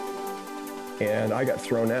and I got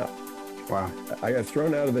thrown out. Wow. I got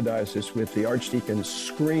thrown out of the diocese with the archdeacon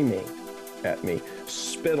screaming at me,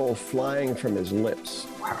 spittle flying from his lips,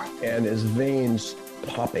 and his veins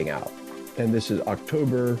popping out. And this is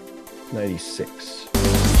October 96.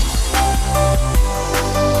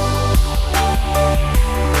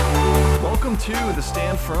 Welcome to the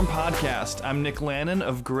Stand Firm podcast. I'm Nick Lannon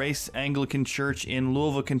of Grace Anglican Church in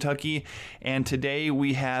Louisville, Kentucky, and today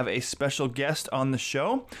we have a special guest on the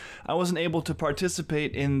show. I wasn't able to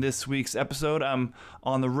participate in this week's episode. I'm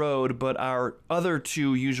on the road, but our other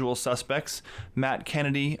two usual suspects, Matt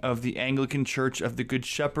Kennedy of the Anglican Church of the Good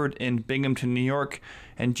Shepherd in Binghamton, New York,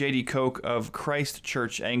 and J.D. Koch of Christ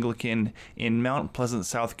Church Anglican in Mount Pleasant,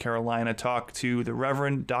 South Carolina, talk to the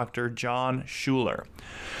Reverend Dr. John Schuler.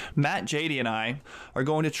 Matt, J.D., and I are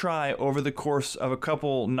going to try over the course of a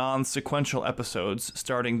couple non-sequential episodes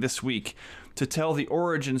starting this week to tell the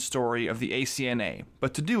origin story of the ACNA,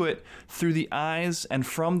 but to do it through the eyes and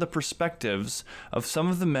from the perspectives of some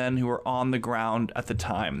of the men who were on the ground at the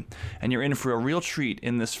time. And you're in for a real treat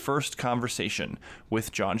in this first conversation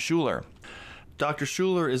with John Schuler. Dr.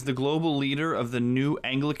 Schuler is the global leader of the New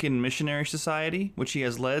Anglican Missionary Society, which he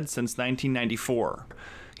has led since 1994.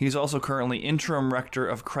 He's also currently interim rector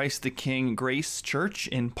of Christ the King Grace Church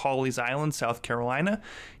in Pawleys Island, South Carolina.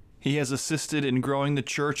 He has assisted in growing the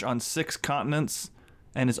church on 6 continents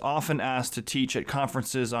and is often asked to teach at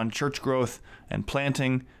conferences on church growth and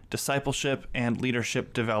planting, discipleship, and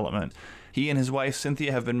leadership development. He and his wife,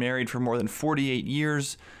 Cynthia, have been married for more than 48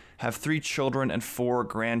 years, have 3 children and 4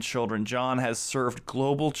 grandchildren. John has served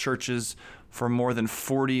global churches for more than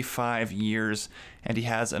 45 years, and he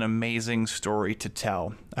has an amazing story to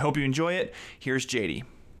tell. I hope you enjoy it. Here's JD.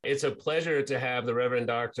 It's a pleasure to have the Reverend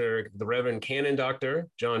Canon Dr.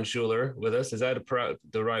 John Schuler with us. Is that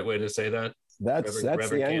the right way to say that? That's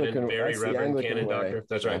Reverend the Anglican, very that's the Reverend Anglican Canon way. Doctor.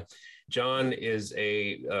 That's right. John is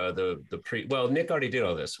well, Nick already did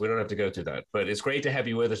all this. We don't have to go through that, but it's great to have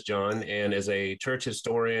you with us, John. And as a church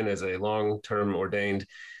historian, as a long-term ordained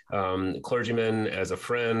clergyman, as a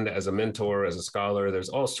friend, as a mentor, as a scholar, there's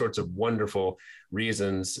all sorts of wonderful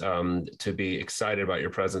reasons to be excited about your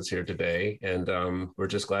presence here today. And we're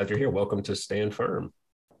just glad you're here. Welcome to Stand Firm.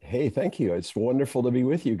 Hey, thank you. It's wonderful to be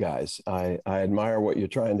with you guys. I admire what you're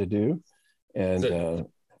trying to do. And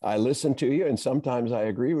I listen to you, and sometimes I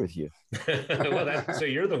agree with you. So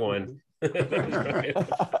you're the one.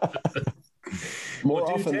 More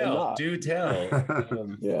well, often than not. Do tell.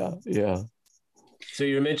 Yeah. So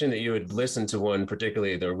you mentioned that you had listened to one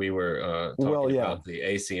particularly that we were talking about the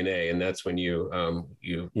ACNA, and that's when you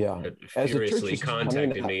furiously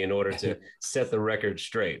contacted me in order to set the record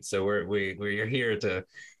straight. So we're here to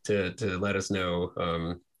let us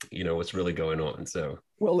know what's really going on. So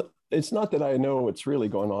it's not that I know what's really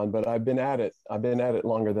going on, but I've been at it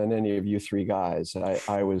longer than any of you 3 guys.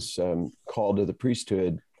 I was called to the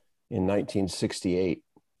priesthood in 1968.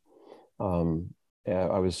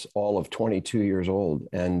 I was all of 22 years old,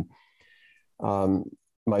 and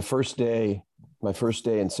my first day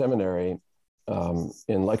in seminary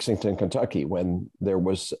in Lexington, Kentucky, when there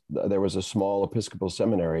was a small Episcopal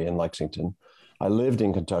seminary in Lexington. I lived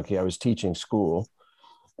in Kentucky. I was teaching school,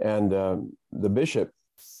 and the bishop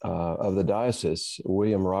of the diocese,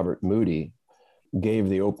 William Robert Moody, gave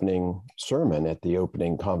the opening sermon at the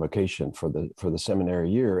opening convocation for the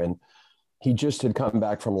seminary year, and he just had come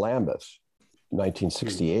back from Lambeth,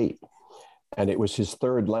 1968, and it was his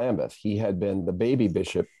 3rd Lambeth. He had been the baby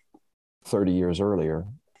bishop 30 years earlier.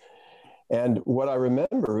 And what I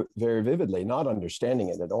remember very vividly, not understanding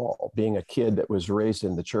it at all, being a kid that was raised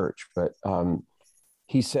in the church, but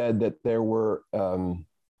he said that there were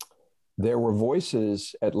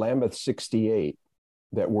voices at Lambeth 68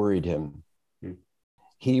 that worried him.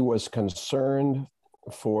 He was concerned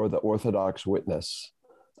for the Orthodox witness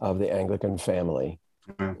of the Anglican family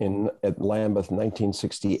at Lambeth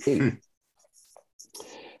 1968.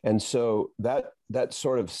 And so that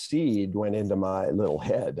sort of seed went into my little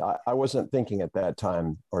head. I wasn't thinking at that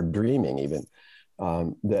time, or dreaming even,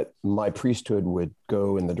 that my priesthood would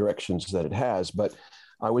go in the directions that it has. But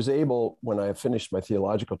I was able, when I finished my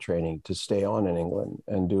theological training, to stay on in England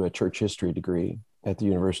and do a church history degree at the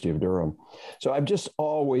University of Durham. So I've just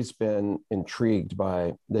always been intrigued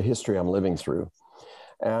by the history I'm living through,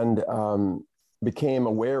 and became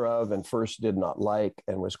aware of, and first did not like,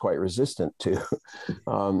 and was quite resistant to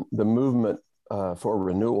the movement for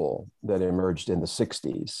renewal that emerged in the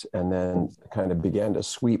 60s, and then kind of began to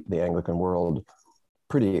sweep the Anglican world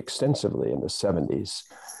pretty extensively in the 70s.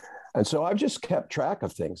 And so I've just kept track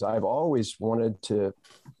of things. I've always wanted to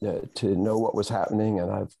know what was happening,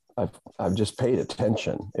 and I've just paid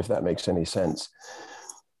attention, if that makes any sense.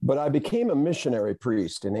 But I became a missionary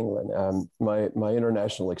priest in England. My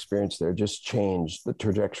international experience there just changed the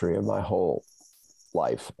trajectory of my whole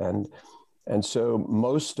life. And so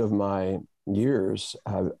most of my years,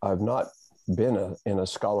 I've not been in a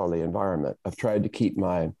scholarly environment. I've tried to keep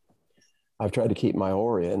my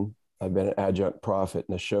oar in. I've been an adjunct prof at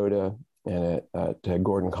Nashotah and at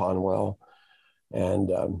Gordon Conwell, and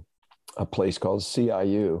a place called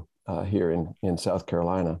CIU here in South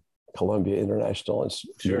Carolina, Columbia International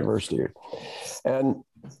University.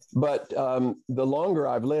 But the longer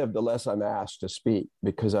I've lived, the less I'm asked to speak,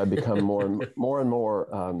 because I become more and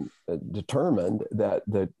more determined that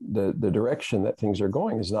the direction that things are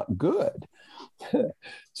going is not good.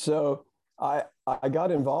 So I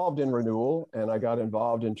got involved in renewal, and I got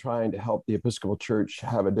involved in trying to help the Episcopal Church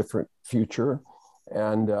have a different future.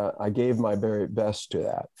 And I gave my very best to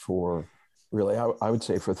that for really, I would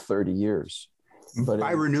say, for 30 years. But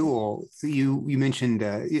by renewal, you mentioned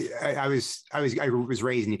I was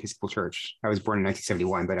raised in the Episcopal Church. I was born in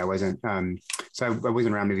 1971, but I wasn't I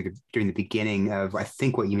wasn't around maybe during the beginning of, I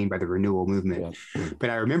think, what you mean by the renewal movement. Yeah. But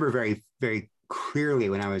I remember very, very clearly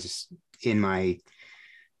when I was in my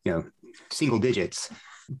single digits,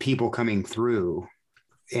 people coming through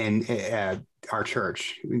and our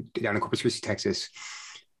church down in Corpus Christi, Texas,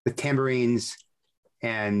 with tambourines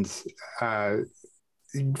and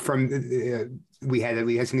we had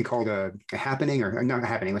something called a happening, or not a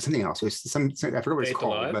happening, it was something else. It was some I forget what it's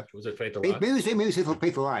called. Alive? Was it Faith Alive? Maybe it was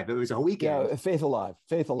Faith Alive, but it was a whole weekend. Yeah, Faith Alive.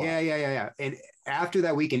 Yeah. And after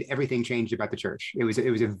that weekend, everything changed about the church. It was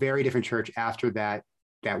a very different church after that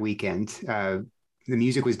weekend. The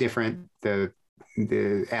music was different. The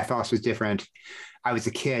ethos was different. I was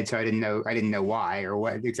a kid, so I didn't know why or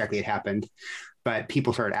what exactly had happened, but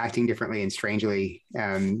people started acting differently and strangely.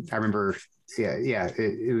 I remember. Yeah.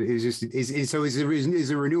 It was just is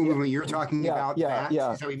the renewal movement you're talking about? Yeah.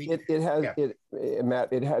 It has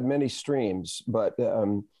Matt. It had many streams, but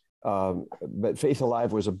Faith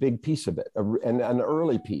Alive was a big piece of it, and an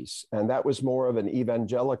early piece, and that was more of an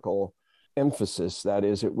evangelical emphasis. That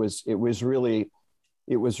is, it was really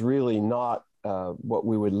not what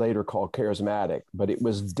we would later call charismatic, but it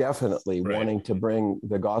was definitely wanting to bring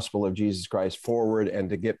the gospel of Jesus Christ forward and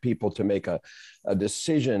to get people to make a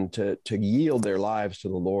decision to yield their lives to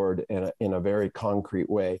the Lord in a very concrete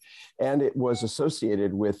way. And it was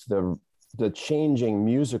associated with the changing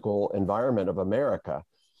musical environment of America.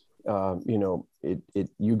 You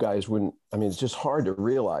guys wouldn't, it's just hard to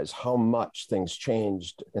realize how much things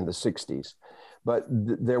changed in the 60s, but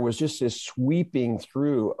there was just this sweeping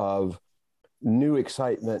through of new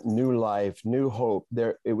excitement, new life, new hope.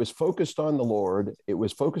 It was focused on the Lord. It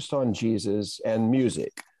was focused on Jesus and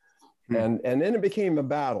music. And then it became a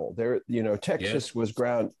battle. Texas was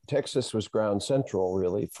ground central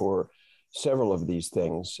really for several of these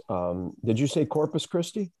things. Did you say Corpus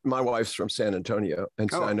Christi? My wife's from San Antonio,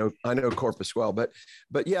 and so I know Corpus well. But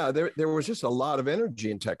yeah, there was just a lot of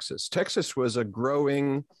energy in Texas. Texas was a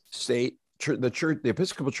growing state. The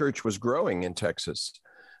Episcopal Church was growing in Texas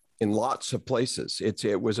in lots of places.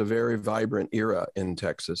 It was a very vibrant era in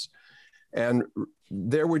Texas, and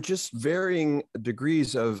there were just varying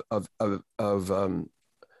degrees of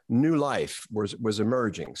new life was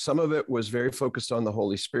emerging. Some of it was very focused on the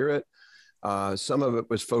Holy Spirit. Some of it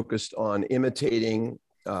was focused on imitating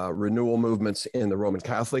renewal movements in the Roman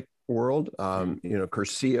Catholic world.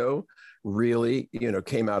 Cursillo really,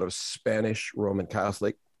 came out of Spanish Roman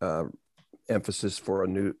Catholic emphasis for a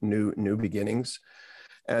new beginnings.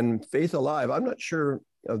 And Faith Alive, I'm not sure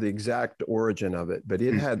of the exact origin of it, but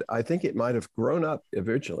I think it might have grown up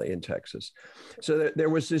originally in Texas. So there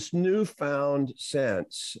was this newfound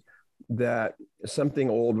sense that something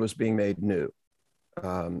old was being made new.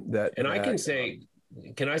 Can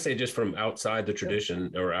I say just from outside the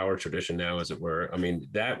tradition, or our tradition now, as it were,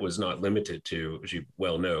 that was not limited to, as you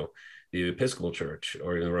well know, the Episcopal Church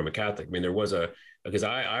or the Roman Catholic. There was because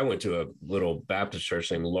I went to a little Baptist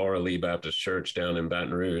church named Laura Lee Baptist Church down in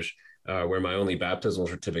Baton Rouge, where my only baptismal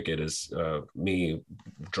certificate is me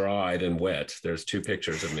dried and wet. There's 2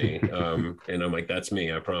 pictures of me. And I'm like, that's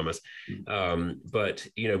me, I promise. But,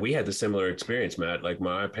 we had the similar experience, Matt. Like,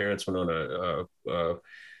 my parents went on a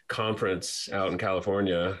conference out in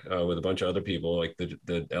California with a bunch of other people, like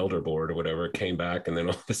the elder board or whatever, came back, and then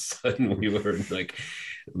all of a sudden we were in like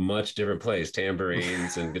much different place,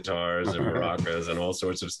 tambourines and guitars and maracas and all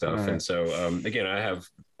sorts of stuff. And so again, I have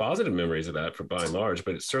positive memories of that by and large,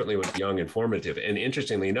 but it certainly was young and formative. And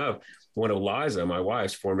interestingly enough, one of Liza, my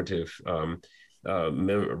wife's formative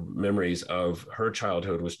memories of her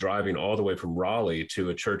childhood was driving all the way from Raleigh to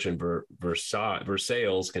a church in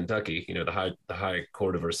Versailles, Kentucky. You know, the high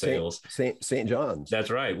court of Versailles, St. John's. That's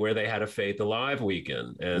right, where they had a Faith Alive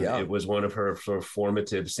weekend, and it was one of her sort of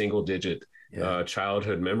formative single-digit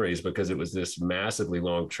childhood memories, because it was this massively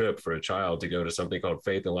long trip for a child to go to something called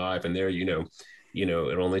Faith Alive, and there,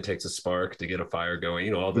 it only takes a spark to get a fire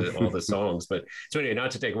going, all the songs. But so anyway,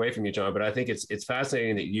 not to take away from you, John, but I think it's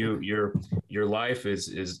fascinating that your life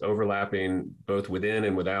is overlapping both within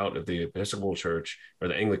and without of the Episcopal Church, or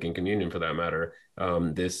the Anglican Communion for that matter,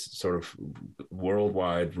 this sort of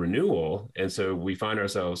worldwide renewal. And so we find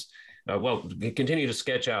ourselves, continue to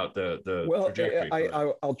sketch out the trajectory.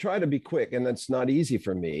 I'll try to be quick, and that's not easy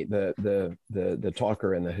for me, the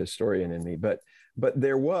talker and the historian in me, but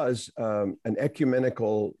there was an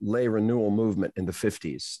ecumenical lay renewal movement in the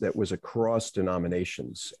 50s that was across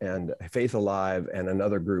denominations, and Faith Alive and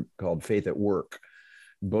another group called Faith at Work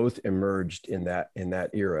both emerged in that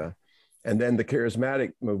era. And then the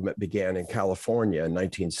charismatic movement began in California in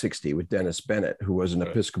 1960 with Dennis Bennett, who was an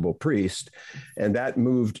Episcopal priest, and that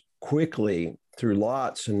moved quickly through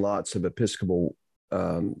lots and lots of Episcopal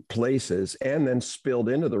places, and then spilled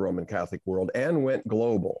into the Roman Catholic world and went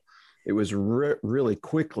global. It was really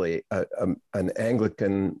quickly an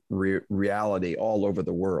Anglican reality all over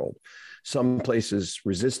the world. Some places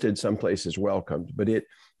resisted, some places welcomed, but it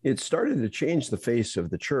started to change the face of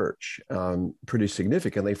the church pretty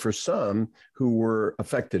significantly for some who were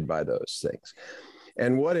affected by those things.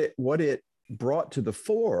 And what it brought to the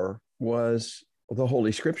fore was the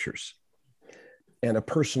Holy Scriptures and a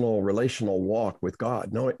personal relational walk with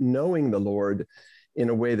God, knowing the Lord in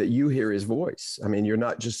a way that you hear his voice. I mean, you're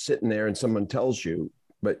not just sitting there and someone tells you,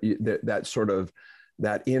 but that sort of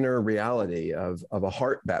that inner reality of a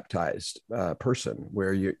heart baptized person,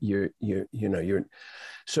 where you're.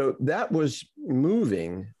 So that was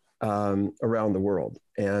moving around the world,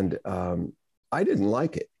 and I didn't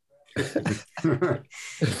like it.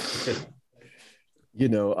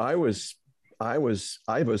 I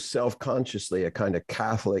was self-consciously a kind of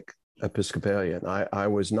Catholic Episcopalian. I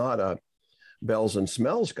was not a bells and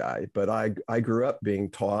smells guy, but I grew up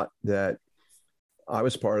being taught that I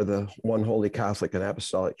was part of the one holy Catholic and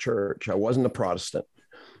Apostolic Church. I wasn't a Protestant,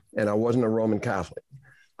 and I wasn't a Roman Catholic.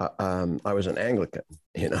 I was an Anglican,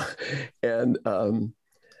 and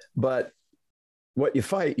but what you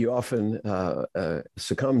fight, you often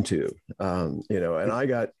succumb to, and I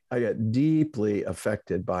got deeply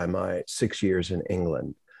affected by my 6 years in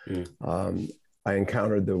England. I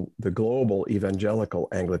encountered the global evangelical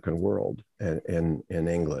Anglican world in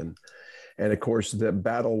England. And of course, the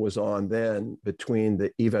battle was on then between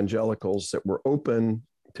the evangelicals that were open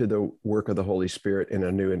to the work of the Holy Spirit in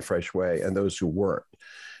a new and fresh way, and those who weren't.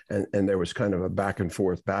 And there was kind of a back and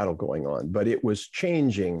forth battle going on, but it was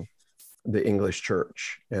changing the English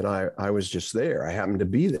church. And I was just there. I happened to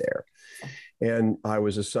be there. And I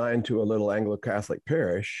was assigned to a little Anglo-Catholic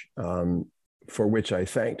parish, for which I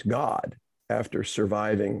thanked God after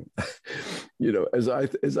surviving, as I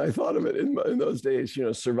thought of it in those days,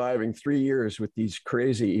 surviving 3 years with these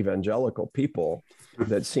crazy evangelical people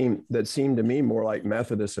that seemed to me more like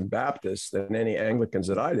Methodists and Baptists than any Anglicans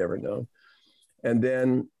that I'd ever known. And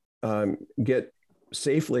then get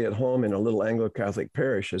safely at home in a little Anglo-Catholic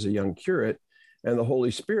parish as a young curate, and the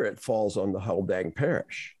Holy Spirit falls on the whole dang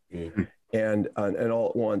parish. Mm-hmm. And all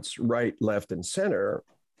at once, right, left, and center,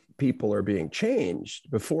 people are being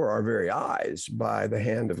changed before our very eyes by the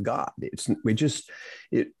hand of God.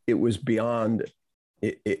 It was beyond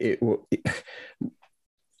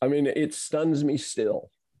I mean, it stuns me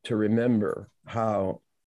still to remember how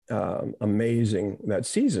amazing that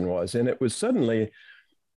season was. And it was suddenly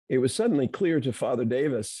clear to Father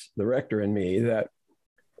Davis, the rector, and me that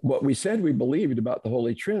what we said we believed about the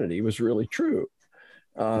Holy Trinity was really true.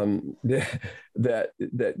 That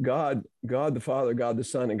God the Father, God the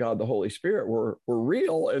Son, and God the Holy Spirit were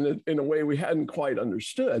real in a way we hadn't quite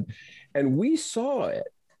understood. And we saw it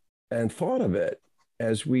and thought of it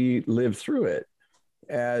as we lived through it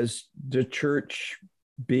as the church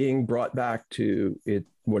being brought back to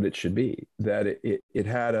what it should be, that it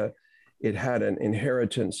had an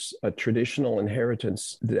inheritance, a traditional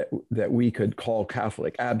inheritance that we could call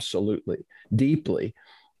Catholic, absolutely, deeply.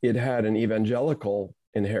 It had an evangelical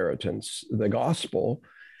inheritance, the gospel,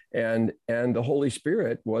 and the Holy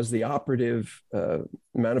Spirit was the operative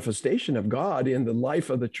manifestation of God in the life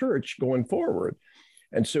of the church going forward.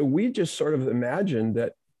 And so we just sort of imagined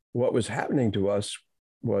that what was happening to us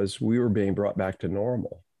was we were being brought back to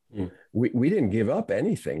normal. Mm. We didn't give up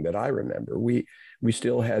anything that I remember. We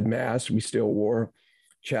still had Mass. We still wore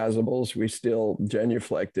chasubles. We still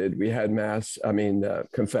genuflected. We had mass,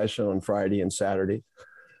 confession on Friday and Saturday.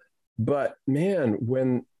 But man,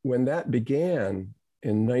 when that began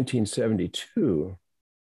in 1972,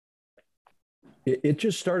 it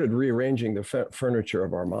just started rearranging the furniture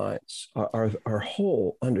of our minds, our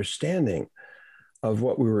whole understanding of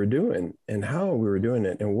what we were doing and how we were doing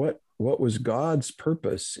it, and what was God's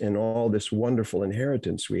purpose in all this wonderful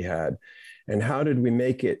inheritance we had, and how did we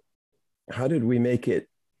make it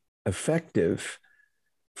effective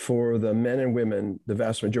for the men and women, the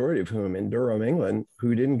vast majority of whom in Durham, England,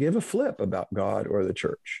 who didn't give a flip about God or the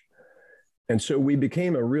church. And so we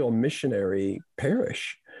became a real missionary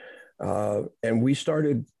parish. And we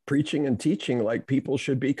started preaching and teaching like people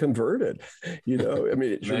should be converted.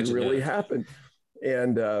 It should really happen.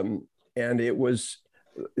 And it was,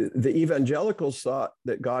 the evangelicals thought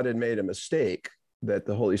that God had made a mistake, that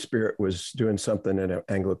the Holy Spirit was doing something in an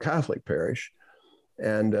Anglo-Catholic parish.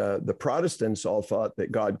 And the Protestants all thought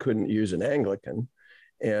that God couldn't use an Anglican.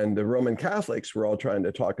 And the Roman Catholics were all trying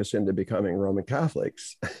to talk us into becoming Roman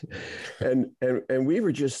Catholics. and we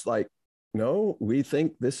were just like, no, we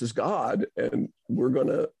think this is God, and we're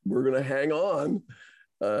gonna hang on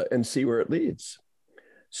and see where it leads.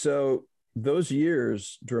 So those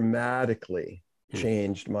years dramatically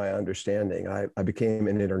changed my understanding. I became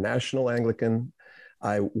an international Anglican.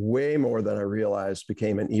 I, way more than I realized,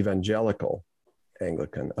 became an evangelical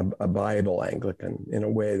Anglican, a Bible Anglican, in a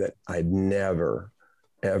way that I'd never,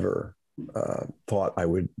 ever thought I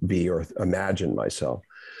would be or imagine myself.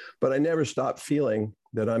 But I never stopped feeling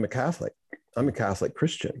that I'm a Catholic. I'm a Catholic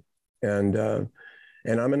Christian, and I'm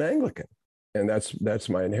an Anglican, and that's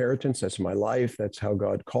my inheritance. That's my life. That's how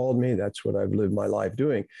God called me. That's what I've lived my life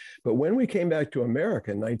doing. But when we came back to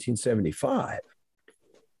America in 1975,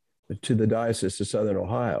 to the Diocese of Southern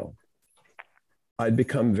Ohio, I'd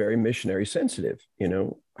become very missionary sensitive.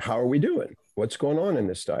 How are we doing? What's going on in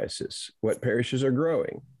this diocese? What parishes are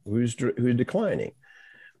growing? Who's declining?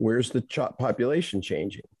 Where's the population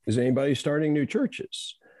changing? Is anybody starting new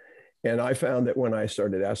churches? And I found that when I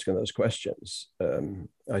started asking those questions,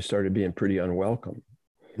 I started being pretty unwelcome.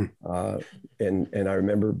 And I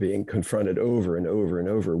remember being confronted over and over and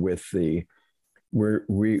over with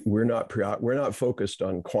we're not focused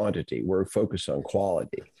on quantity, we're focused on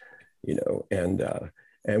quality, and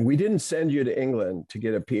we didn't send you to England to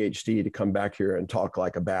get a PhD to come back here and talk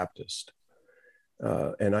like a Baptist.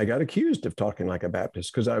 And I got accused of talking like a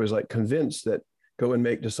Baptist because I was like convinced that go and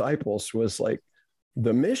make disciples was like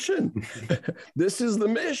the mission. This is the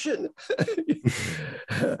mission.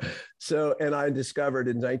 So, and I discovered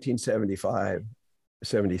in 1975,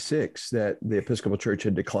 76, that the Episcopal Church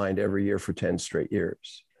had declined every year for 10 straight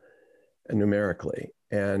years, numerically.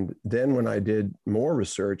 And then when I did more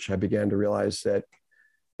research, I began to realize that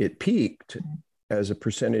it peaked as a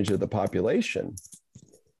percentage of the population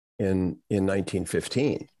in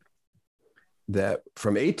 1915. That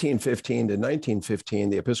from 1815 to 1915,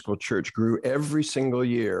 the Episcopal Church grew every single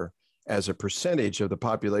year as a percentage of the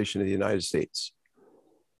population of the United States,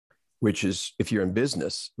 which is, if you're in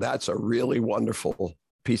business, that's a really wonderful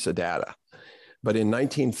piece of data. But in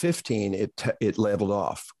 1915, it leveled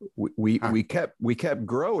off. We kept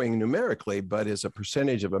growing numerically, but as a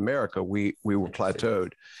percentage of America, we were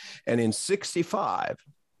plateaued. And in 65,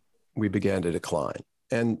 we began to decline.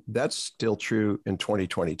 And that's still true in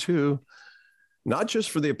 2022. Not just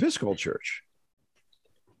for the Episcopal Church,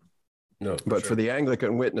 but for the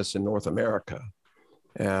Anglican witness in North America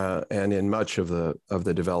and in much of the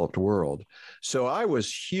developed world. So I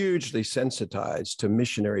was hugely sensitized to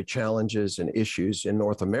missionary challenges and issues in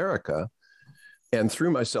North America, and threw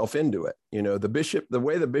myself into it. The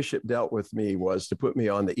way the bishop dealt with me was to put me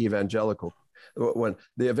on the evangelism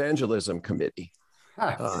committee.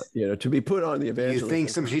 To be put on the evangelism. You think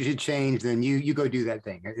somebody should change, then you go do that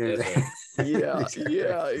thing. Yeah.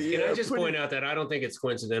 Can I just point out that I don't think it's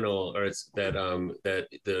coincidental, or it's that that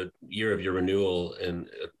the year of your renewal and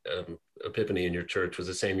Epiphany in your church was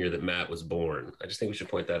the same year that Matt was born. I just think we should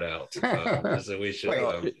point that out. So we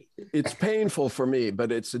should. It's painful for me,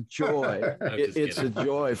 but it's a joy. It's a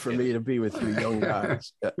joy for me to be with you young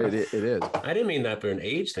guys. It is. I didn't mean that for an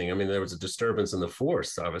age thing. I mean, there was a disturbance in the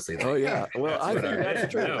force, obviously. Oh yeah. Well, I think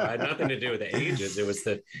that's true. No, it had nothing to do with the ages. It was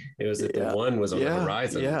that the one was on the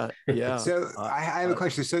horizon. Yeah. So I have a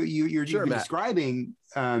question. So you're describing,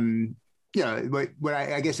 what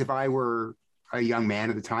I guess if I were a young man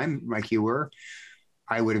at the time, like you were,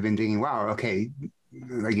 I would have been thinking, wow, okay,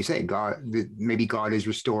 like you say, maybe God is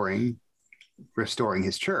restoring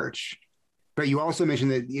his church. But you also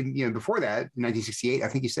mentioned that, before that, in 1968, I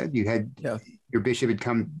think you said you had your bishop had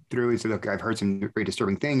come through and said, look, I've heard some very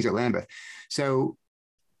disturbing things at Lambeth. So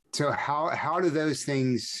So how do those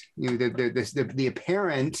things, the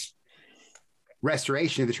apparent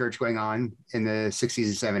restoration of the church going on in the 60s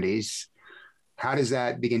and 70s, how does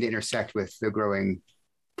that begin to intersect with the growing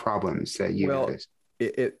problems that you noticed?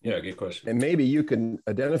 Yeah, good question. And maybe you can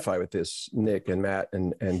identify with this, Nick and Matt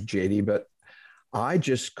and JD, but I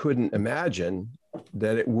just couldn't imagine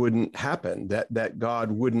that it wouldn't happen, that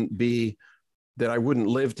God wouldn't be, that I wouldn't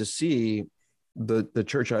live to see the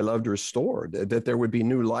church I loved restored, that there would be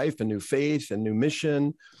new life and new faith and new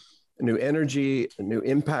mission, new energy, a new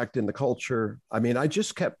impact in the culture. I mean, I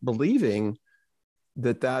just kept believing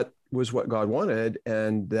that was what God wanted,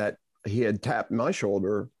 and that he had tapped my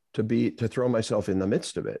shoulder to throw myself in the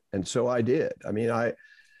midst of it. And so I did. I mean,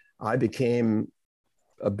 I became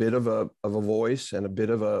a bit of a voice and a bit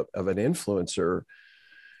of an influencer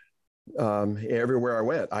everywhere I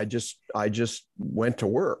went. I just went to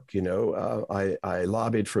work. I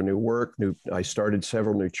lobbied for new work. I started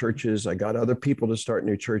several new churches. I got other people to start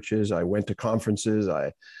new churches. I went to conferences.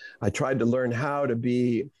 I tried to learn how to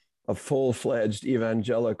be a full-fledged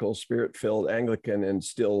evangelical, spirit-filled Anglican and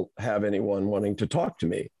still have anyone wanting to talk to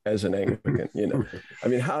me as an Anglican. I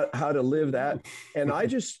mean, how to live that. And I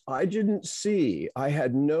didn't see, I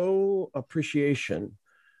had no appreciation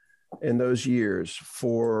in those years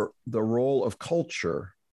for the role of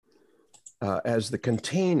culture as the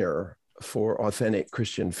container for authentic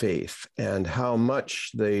Christian faith, and how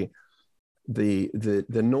much the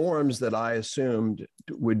norms that I assumed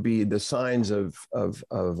would be the signs of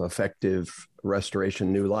effective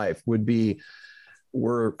restoration, new life,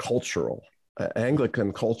 were cultural,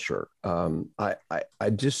 Anglican culture. I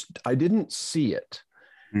didn't see it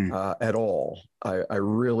at all.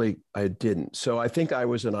 I didn't. So I think I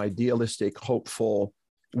was an idealistic, hopeful,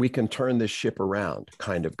 we can turn this ship around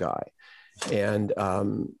kind of guy. And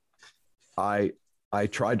I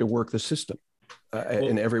tried to work the system.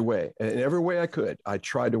 In every way I could. I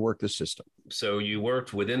tried to work the system. So you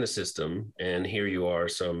worked within the system, and here you are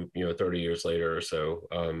some 30 years later or so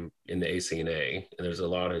in the ACNA, and there's a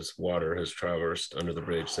lot of water has traversed under the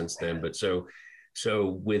bridge since then. But so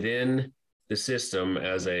within the system,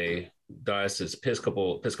 as a diocese,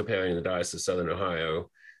 Episcopalian in the Diocese of Southern Ohio,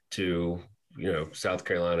 to South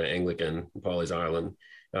Carolina Anglican, Pawleys Island,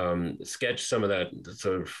 sketch some of that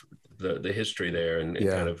sort of the history there, and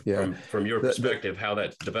kind of from your perspective, how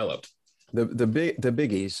that developed. The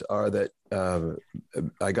biggies are that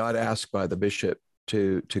I got asked by the bishop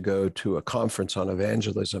to go to a conference on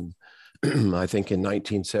evangelism, I think in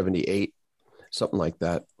 1978, something like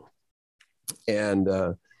that. And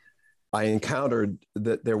I encountered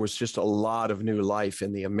that there was just a lot of new life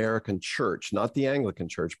in the American church, not the Anglican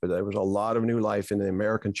church, but there was a lot of new life in the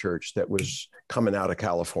American church that was coming out of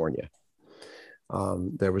California.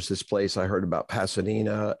 There was this place I heard about,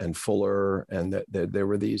 Pasadena and Fuller, and that there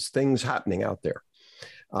were these things happening out there.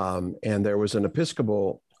 And there was an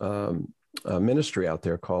Episcopal ministry out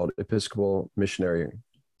there called Episcopal Missionary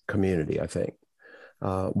Community, I think.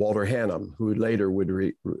 Walter Hannum, who later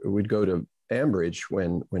would go to Ambridge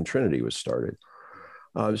when Trinity was started.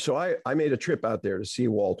 So I made a trip out there to see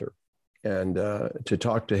Walter and to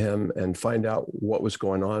talk to him and find out what was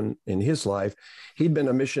going on in his life. He'd been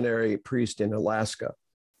a missionary priest in Alaska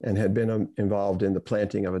and had been involved in the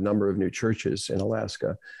planting of a number of new churches in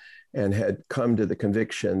Alaska, and had come to the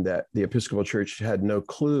conviction that the Episcopal Church had no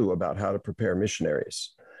clue about how to prepare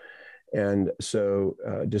missionaries. And so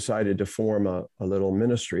decided to form a little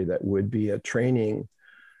ministry that would be a training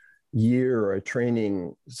year or a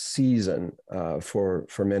training season for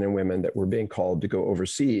men and women that were being called to go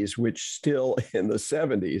overseas, which still in the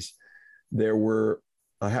 70s, there were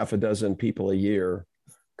a half a dozen people a year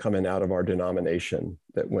coming out of our denomination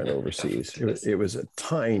that went overseas. It was a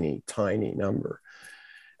tiny, tiny number.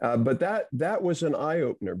 But that was an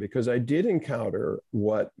eye-opener, because I did encounter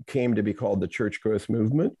what came to be called the church growth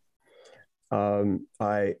movement.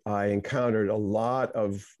 I encountered a lot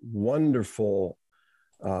of wonderful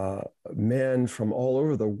men from all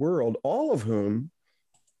over the world, all of whom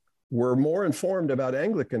were more informed about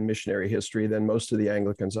Anglican missionary history than most of the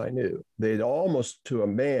Anglicans I knew. They'd almost to a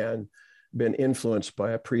man been influenced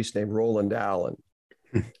by a priest named Roland Allen.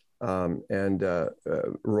 Roland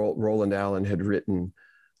Allen had written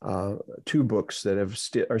 2 books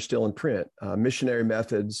that are still in print, Missionary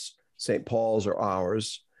Methods, St. Paul's or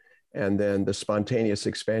Ours, and then The Spontaneous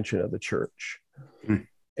Expansion of the Church.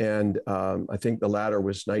 And I think the latter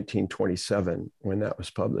was 1927 when that was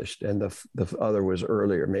published, and the other was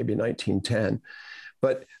earlier, maybe 1910.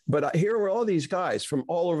 But here were all these guys from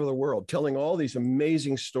all over the world telling all these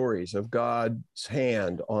amazing stories of God's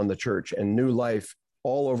hand on the church and new life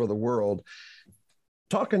all over the world.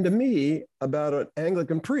 talking to me about an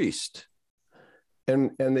Anglican priest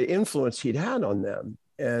and the influence he'd had on them.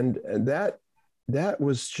 And that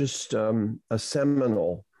was just a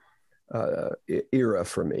seminal era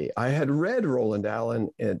for me. I had read Roland Allen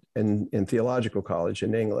in theological college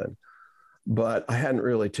in England, but I hadn't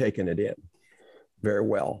really taken it in very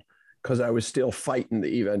well because I was still fighting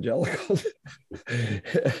the evangelicals.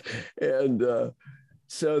 And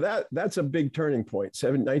so that's a big turning point,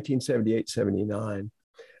 1978, 79.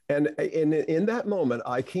 And in that moment,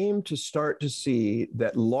 I came to start to see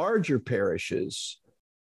that larger parishes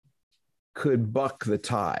could buck the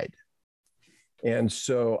tide. And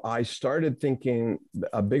so I started thinking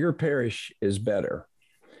a bigger parish is better.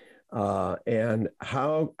 And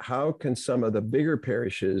how can some of the bigger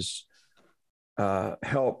parishes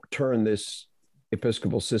help turn this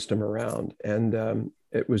Episcopal system around? And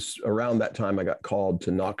it was around that time I got called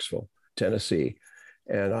to Knoxville, Tennessee.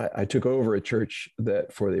 And I took over a church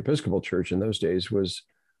that for the Episcopal Church in those days was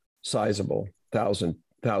sizable,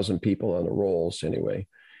 1,000 people on the rolls anyway.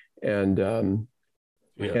 And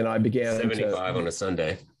I began 75 on a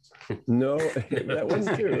Sunday. No, that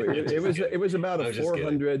wasn't true. It was about a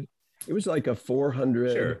 400. It was like a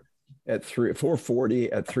 400 Sure. at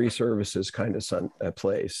 440 at 3 services kind of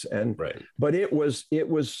place. And Right. but it was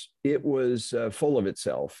full of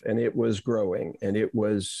itself, and it was growing, and it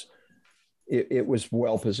was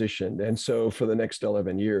well positioned. And so for the next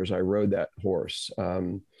 11 years, I rode that horse,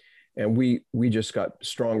 and we just got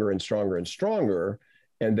stronger and stronger and stronger.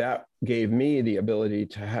 And that gave me the ability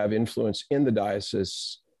to have influence in the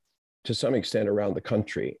diocese to some extent around the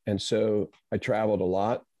country. And so I traveled a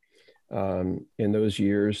lot. In those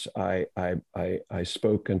years, I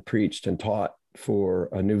spoke and preached and taught for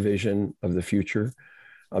a new vision of the future,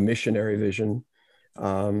 a missionary vision.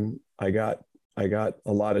 I got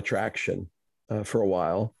a lot of traction for a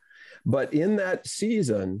while. But in that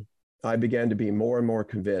season, I began to be more and more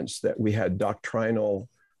convinced that we had doctrinal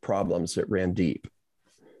problems that ran deep.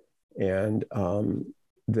 And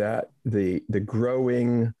that the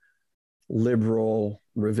growing liberal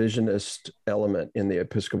revisionist element in the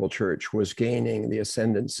Episcopal Church was gaining the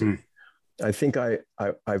ascendancy. I think I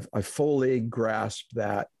fully grasped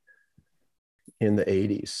that in the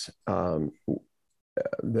 80s,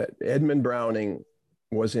 that Edmund Browning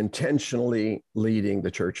was intentionally leading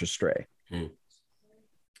the church astray.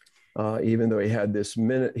 Even though he had this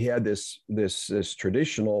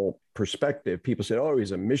traditional perspective. People said, "Oh,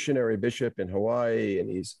 he's a missionary bishop in Hawaii, and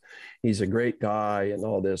he's a great guy, and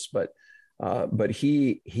all this." But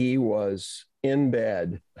he was in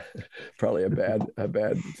bed, probably a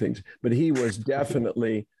bad thing. But he was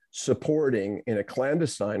definitely supporting in a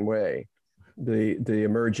clandestine way the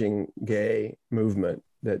emerging gay movement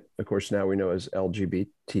that, of course, now we know as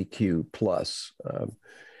LGBTQ plus,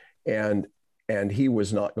 and he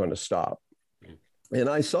was not going to stop. And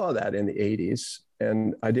I saw that in the 80s,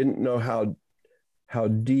 and I didn't know how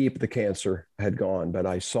deep the cancer had gone, but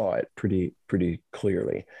I saw it pretty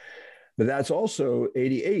clearly. But that's also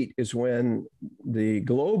 88 is when the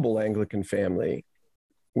global Anglican family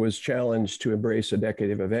was challenged to embrace a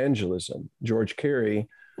decade of evangelism. George Carey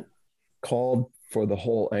called for the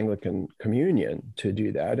whole Anglican communion to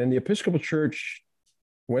do that, and the Episcopal Church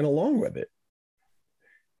went along with it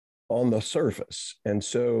on the surface. And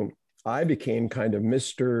so I became kind of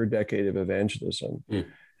Mr. Decade of Evangelism in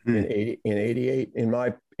 88 in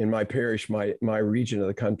my parish, my region of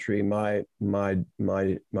the country, my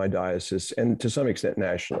diocese, and to some extent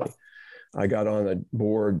nationally. I got on the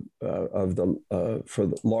board for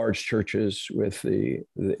the large churches with the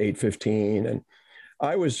 815, and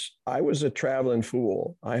I was a traveling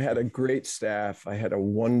fool. I had a great staff. I had a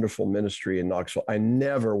wonderful ministry in Knoxville. I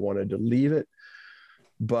never wanted to leave it,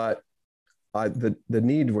 but the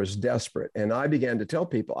need was desperate. And I began to tell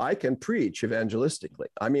people I can preach evangelistically.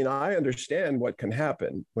 I mean, I understand what can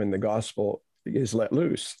happen when the gospel is let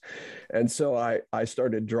loose. And so I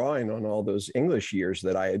started drawing on all those English years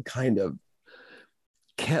that I had kind of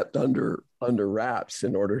kept under wraps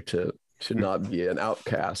in order to not be an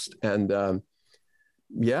outcast. And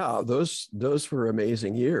those were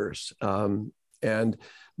amazing years. And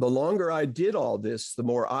the longer I did all this, the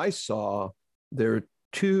more I saw there are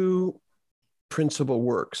 2 principal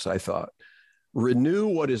works, I thought: renew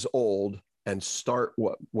what is old and start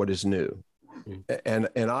what is new. And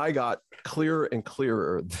I got clearer and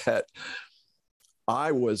clearer that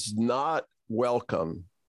I was not welcome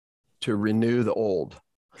to renew the old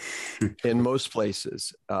in most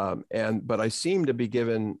places. But I seemed to be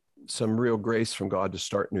given some real grace from God to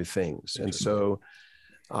start new things. And so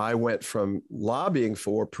I went from lobbying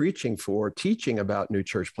for, preaching for, teaching about new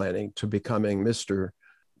church planting to becoming Mr.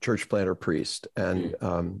 church planter priest. And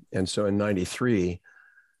so in 93,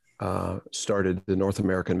 started the North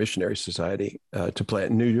American Missionary Society to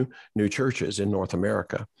plant new churches in North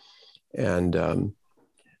America. And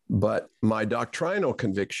but my doctrinal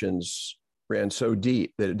convictions ran so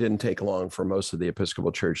deep that it didn't take long for most of the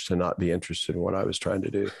Episcopal Church to not be interested in what I was trying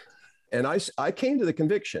to do. And I came to the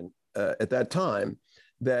conviction at that time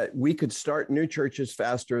that we could start new churches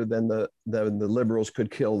faster than the liberals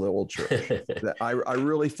could kill the old church. That I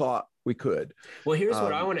really thought we could. Well, here's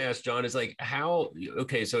what I want to ask, John, is like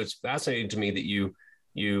okay, so it's fascinating to me that you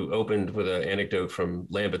opened with an anecdote from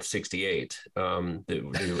Lambeth 68. And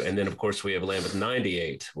then, of course, we have Lambeth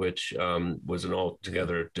 98, which was an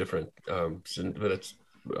altogether different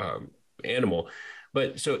animal.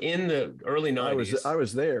 But so in the early 90s, I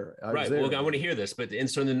was there. Right. Well, I want to hear this.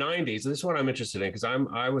 So in the 90s, this is what I'm interested in, because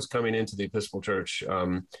I was coming into the Episcopal Church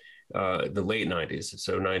the late 90s.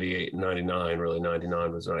 So 98, 99, really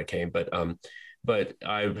 99 was when I came. But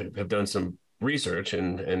I have done some research,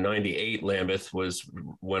 and 98 Lambeth was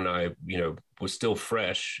when I was still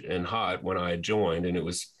fresh and hot when I joined, and it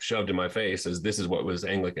was shoved in my face as this is what was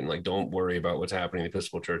Anglican. Like, don't worry about what's happening in the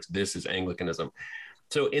Episcopal Church. This is Anglicanism.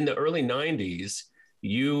 So in the early 90s,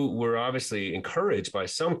 you were obviously encouraged by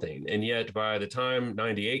something, and yet by the time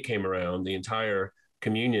 98 came around, the entire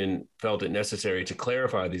communion felt it necessary to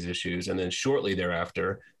clarify these issues, and then shortly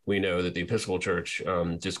thereafter, we know that the Episcopal Church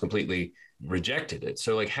just completely rejected it.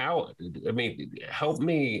 So, like, help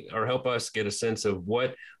me or help us get a sense of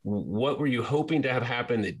what were you hoping to have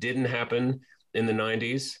happen that didn't happen in the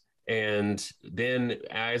 90s, and then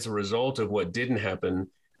as a result of what didn't happen,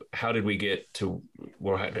 how did we get to,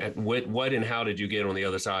 or what and how did you get on the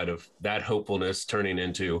other side of that hopefulness turning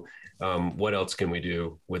into what else can we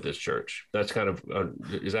do with this church? That's kind of,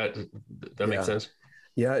 that make sense?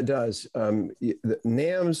 Yeah, it does.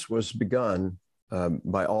 NAMS was begun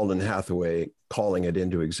by Alden Hathaway calling it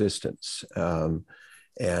into existence. Alden,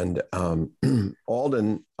 I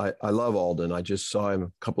love Alden. I just saw him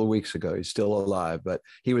a couple of weeks ago. He's still alive, but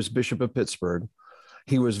he was Bishop of Pittsburgh.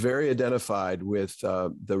 He was very identified with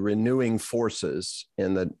the renewing forces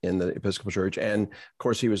in the Episcopal Church. And of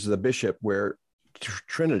course, he was the bishop where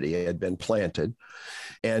Trinity had been planted.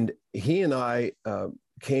 And he and I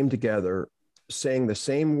came together saying the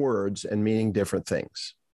same words and meaning different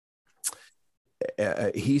things.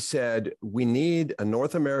 He said, we need a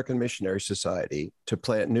North American Missionary Society to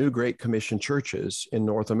plant new Great Commission churches in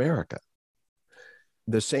North America.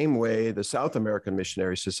 The same way the South American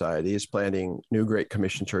Missionary Society is planting new Great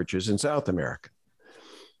Commission churches in South America.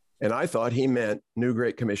 And I thought he meant new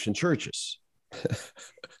Great Commission churches.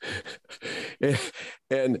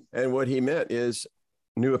 and what he meant is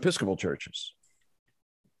new Episcopal churches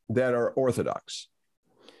that are Orthodox.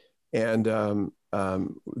 And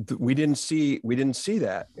we didn't see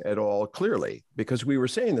that at all clearly, because we were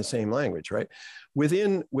saying the same language, right?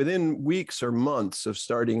 Within weeks or months of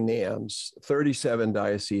starting NAMS, 37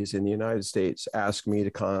 dioceses in the United States asked me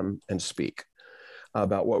to come and speak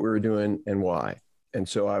about what we were doing and why. And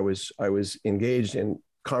so I was engaged in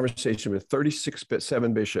conversation with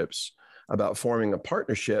 7 bishops about forming a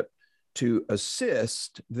partnership to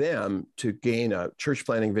assist them to gain a church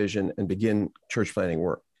planting vision and begin church planting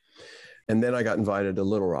work. And then I got invited to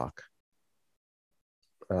Little Rock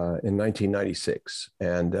in 1996.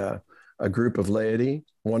 And a group of laity,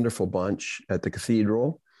 wonderful bunch at the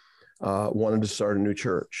cathedral, wanted to start a new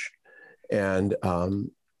church. And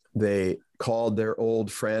they called their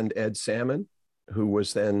old friend, Ed Salmon, who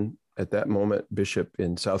was then at that moment bishop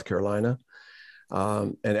in South Carolina,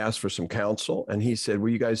 and asked for some counsel. And he said,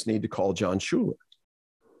 well, you guys need to call John Schuler.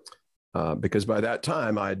 Because by that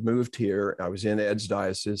time I had moved here. I was in Ed's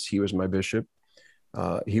diocese. He was my bishop.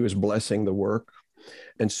 He was blessing the work.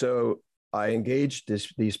 And so I engaged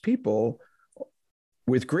these people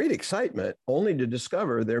with great excitement, only to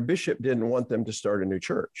discover their bishop didn't want them to start a new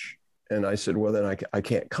church. And I said, well, then I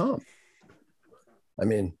can't come. I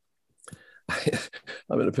mean,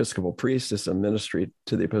 I'm an Episcopal priest. It's a ministry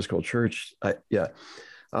to the Episcopal Church. But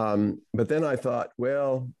then I thought,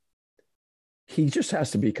 well, he just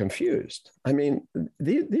has to be confused. I mean,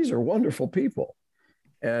 these are wonderful people,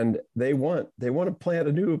 and they want to plant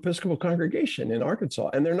a new Episcopal congregation in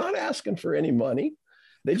Arkansas, and they're not asking for any money.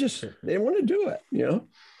 They want to do it. You know,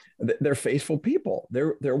 they're faithful people.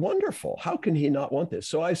 They're wonderful. How can he not want this?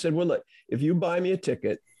 So I said, well, look, if you buy me a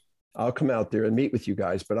ticket, I'll come out there and meet with you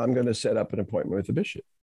guys, but I'm going to set up an appointment with the bishop.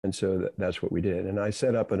 And so that's what we did. And I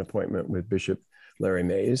set up an appointment with Bishop Larry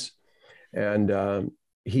Mays, and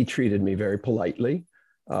he treated me very politely,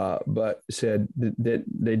 but said that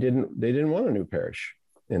they didn't want a new parish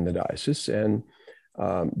in the diocese. And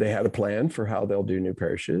They had a plan for how they'll do new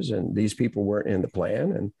parishes, and these people weren't in the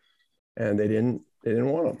plan, and they didn't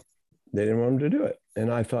want them. They didn't want them to do it.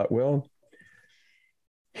 And I thought, well,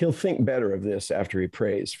 he'll think better of this after he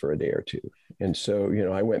prays for a day or two. And so,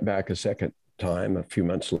 I went back a second time a few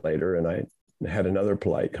months later, and I had another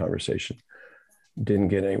polite conversation. Didn't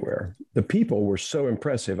get anywhere. The people were so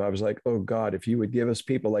impressive. I was like, oh God, if you would give us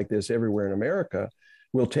people like this everywhere in America,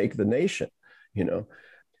 we'll take the nation.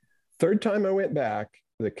 Third time I went back,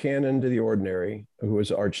 the canon to the ordinary, who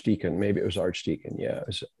was archdeacon, maybe it was archdeacon. Yeah, it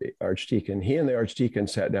was the archdeacon. He and the archdeacon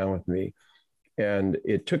sat down with me, and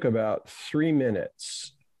it took about 3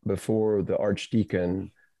 minutes before the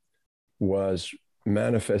archdeacon was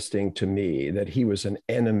manifesting to me that he was an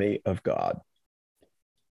enemy of God.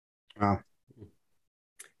 Wow.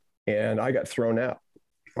 And I got thrown out.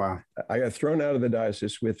 Wow. I got thrown out of the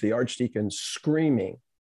diocese with the archdeacon screaming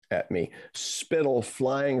at me, spittle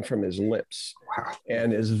flying from his lips, Wow.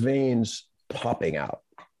 and his veins popping out.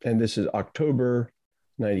 And this is October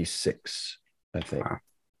 96, I think. Wow.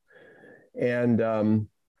 And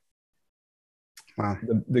Wow.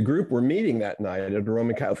 the group were meeting that night at a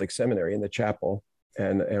Roman Catholic seminary in the chapel.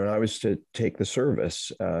 And I was to take the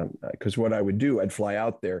service, because what I would do, I'd fly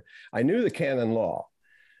out there. I knew the canon law.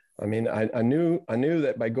 I mean, I knew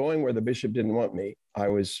that by going where the bishop didn't want me, I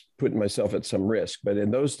was putting myself at some risk. But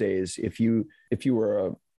in those days, if you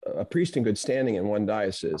were a priest in good standing in one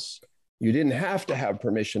diocese, you didn't have to have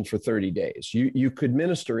permission for 30 days. You could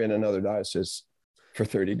minister in another diocese for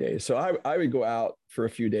 30 days. So I would go out for a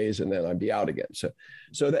few days and then I'd be out again.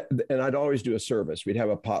 So that, and I'd always do a service. We'd have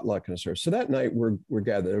a potluck and a service. So that night we're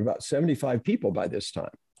gathered. There were about 75 people by this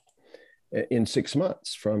time. In 6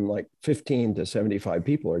 months, from like 15 to 75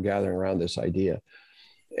 people are gathering around this idea.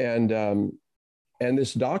 And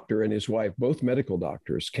this doctor and his wife, both medical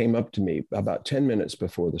doctors, came up to me about 10 minutes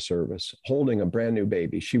before the service, holding a brand new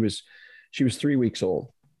baby. She was 3 weeks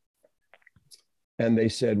old. And they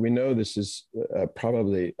said, we know this is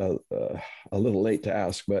probably a little late to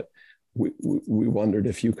ask, but we wondered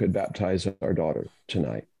if you could baptize our daughter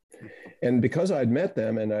tonight. And because I'd met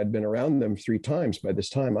them and I'd been around them 3 times by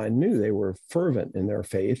this time, I knew they were fervent in their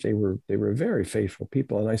faith. They were very faithful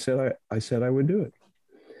people. And I said I would do it.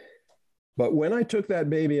 But when I took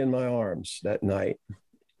that baby in my arms that night,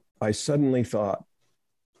 I suddenly thought,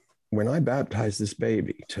 when I baptize this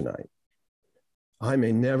baby tonight, I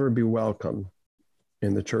may never be welcome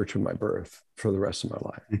in the church of my birth for the rest of my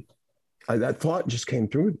life. That thought just came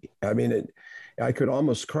through me. I mean, I could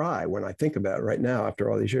almost cry when I think about it right now after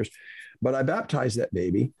all these years. But I baptized that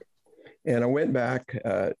baby, and I went back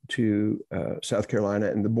to South Carolina,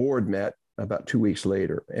 and the board met about 2 weeks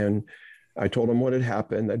later. And I told them what had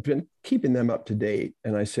happened. I'd been keeping them up to date.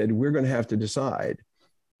 And I said, we're going to have to decide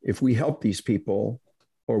if we help these people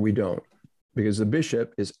or we don't, because the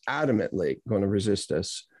bishop is adamantly going to resist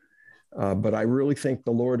us. But I really think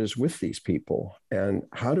the Lord is with these people. And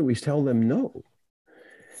how do we tell them no?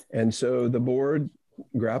 And so the board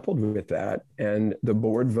grappled with that, and the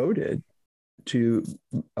board voted to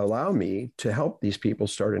allow me to help these people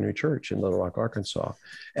start a new church in Little Rock, Arkansas,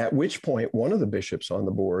 at which point one of the bishops on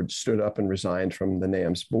the board stood up and resigned from the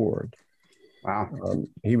NAMS board. Wow.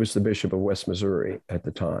 He was the bishop of West Missouri at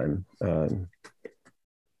the time.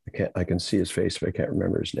 I can see his face, but I can't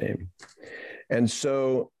remember his name. And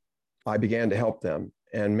so I began to help them.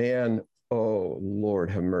 And man, oh,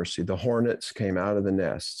 Lord have mercy. The hornets came out of the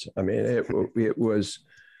nests. I mean, it was,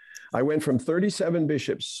 I went from 37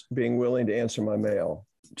 bishops being willing to answer my mail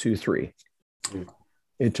to 3.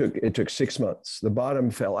 It took 6 months. The bottom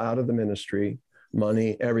fell out of the ministry,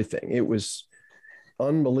 money, everything. It was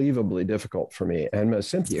unbelievably difficult for me and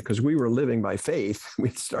Cynthia, because we were living by faith. We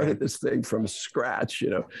started this thing from scratch,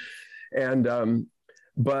 and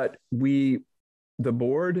but the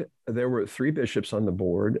board, there were 3 bishops on the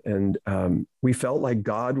board, and we felt like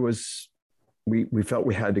God was, we felt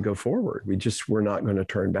we had to go forward. We just were not going to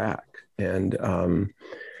turn back. And,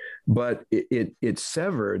 but it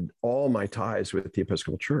severed all my ties with the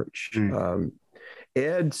Episcopal Church.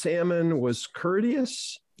 Ed Salmon was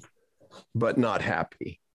courteous, but not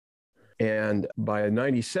happy. And by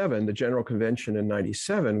 97, the General Convention in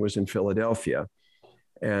 97 was in Philadelphia,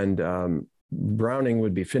 and Browning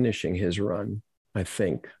would be finishing his run. I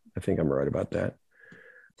think I'm right about that.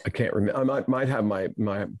 I can't remember. I might have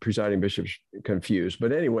my presiding bishops confused.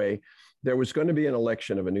 But anyway, there was going to be an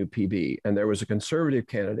election of a new PB, and there was a conservative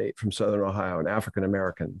candidate from Southern Ohio, an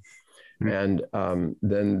African-American, and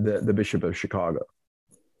then the Bishop of Chicago,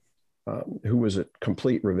 who was a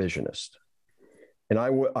complete revisionist. And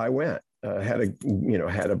I went,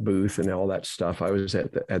 had a booth and all that stuff. I was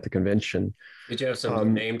at the convention. Did you have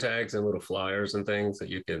some name tags and little flyers and things that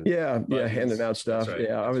you can? Handing out stuff.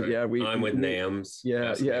 Right. I'm with NAMS.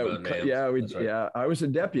 I was a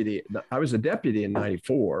deputy. I was a deputy in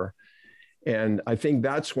 '94, and I think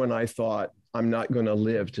that's when I thought, I'm not going to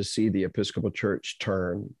live to see the Episcopal Church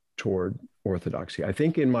turn toward Orthodoxy. I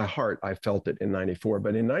think in my heart I felt it in '94,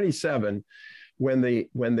 but in '97, when they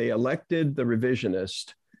elected the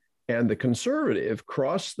revisionist, and the conservative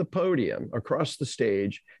crossed the podium, across the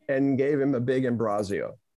stage, and gave him a big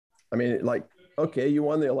embrasio. I mean, like, okay, you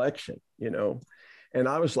won the election, And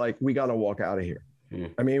I was like, we got to walk out of here.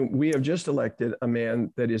 I mean, we have just elected a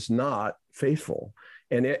man that is not faithful.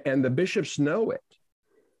 And the bishops know it.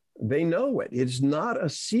 They know it. It's not a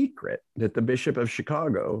secret that the Bishop of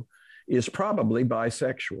Chicago is probably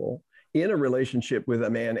bisexual, in a relationship with a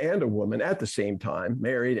man and a woman at the same time,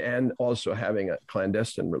 married and also having a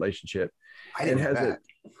clandestine relationship, and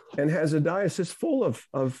has a diocese full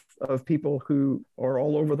of people who are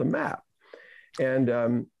all over the map.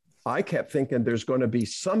 And I kept thinking there's going to be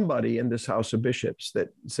somebody in this House of Bishops that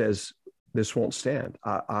says this won't stand.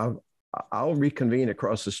 I'll reconvene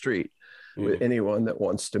across the street with anyone that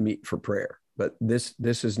wants to meet for prayer. But this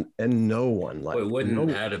is, and no one like. Well, wouldn't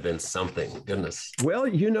that have been something? Goodness. Well,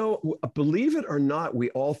 believe it or not,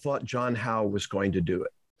 we all thought John Howe was going to do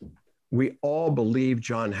it. We all believed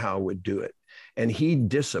John Howe would do it, and he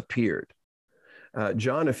disappeared.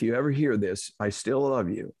 John, if you ever hear this, I still love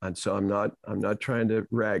you, and so I'm not trying to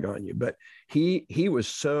rag on you, but he was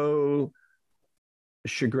so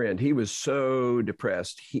chagrined. He was so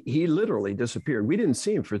depressed. He literally disappeared. We didn't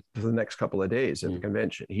see him for the next couple of days at the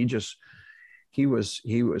convention. He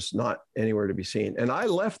was not anywhere to be seen. And I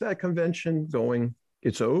left that convention going,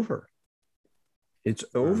 it's over. It's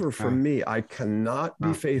over for me. I cannot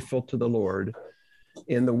be faithful to the Lord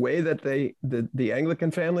in the way that the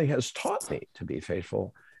Anglican family has taught me to be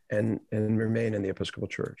faithful and remain in the Episcopal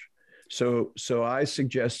Church. So I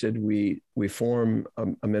suggested we form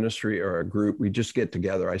a ministry or a group. We just get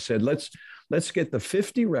together. I said, let's get the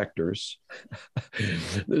 50 rectors.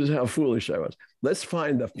 This is how foolish I was. Let's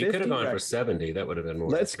find the 50. You could have gone for 70. That would have been more.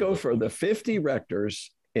 Let's go for the 50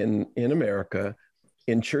 rectors in America,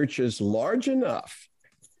 in churches large enough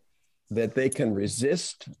that they can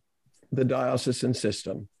resist the diocesan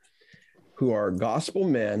system, who are gospel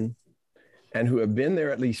men and who have been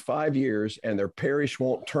there at least 5 years, and their parish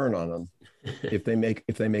won't turn on them if they make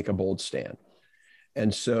a bold stand.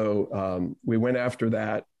 And so we went after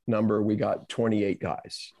that number. We got 28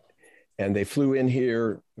 guys, and they flew in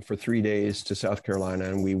here for 3 days to South Carolina,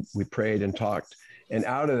 and we prayed and talked. And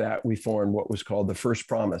out of that, we formed what was called the First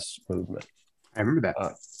Promise movement. I remember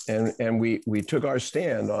that. And we took our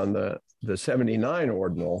stand on the 79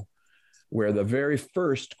 ordinal, where the very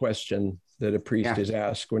first question that a priest is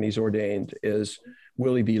asked when he's ordained is,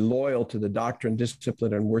 will he be loyal to the doctrine,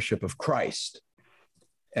 discipline, and worship of Christ,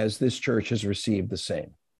 as this church has received the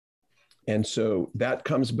same? And so that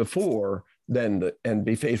comes before then, and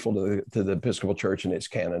be faithful to the Episcopal Church and its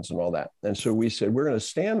canons and all that. And so we said, we're going to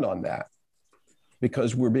stand on that,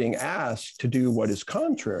 because we're being asked to do what is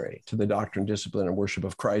contrary to the doctrine, discipline, and worship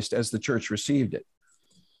of Christ as the church received it.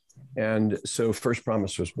 And so First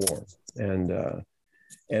Promise was born, and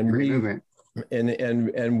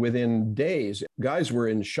within days, guys were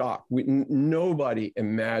in shock. Nobody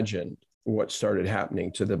imagined what started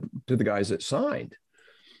happening to the guys that signed.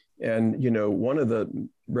 And one of the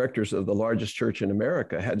rectors of the largest church in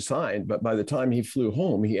America had signed, but by the time he flew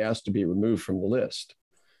home, he asked to be removed from the list.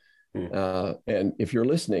 And if you're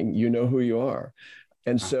listening, you know who you are.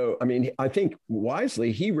 And so, I mean, I think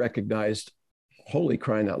wisely he recognized, holy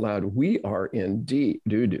crying out loud, we are in deep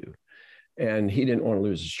doo-doo. And he didn't want to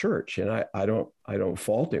lose his church. And I don't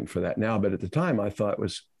fault him for that now. But at the time, I thought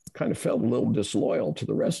kind of felt a little disloyal to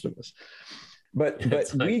the rest of us. But like,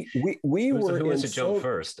 we were who wants to jump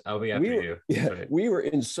first? I'll be after you. Yeah, we were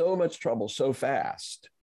in so much trouble so fast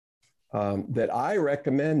that I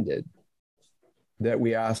recommended that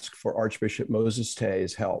we ask for Archbishop Moses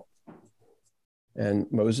Tay's help. And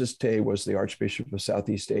Moses Tay was the Archbishop of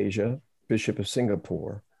Southeast Asia, Bishop of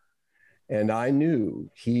Singapore. And I knew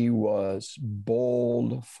he was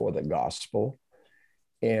bold for the gospel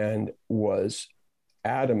and was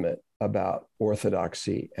adamant about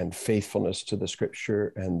orthodoxy and faithfulness to the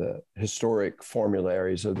scripture and the historic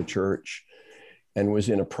formularies of the church, and was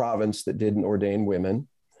in a province that didn't ordain women.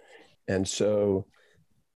 And so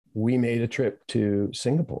we made a trip to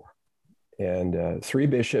Singapore, and 3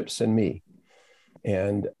 bishops and me.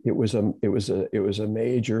 And it was a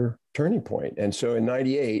major turning point. And so in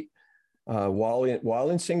 '98, while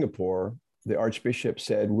in Singapore, the Archbishop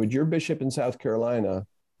said, would your bishop in South Carolina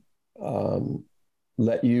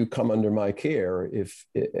let you come under my care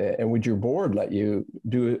and would your board let you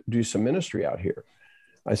do some ministry out here?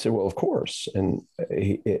 I said, well, of course. And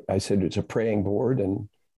I said, it's a praying board. And,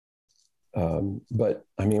 but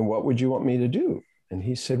I mean, what would you want me to do? And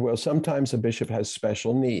he said, well, sometimes a bishop has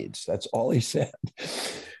special needs. That's all he said.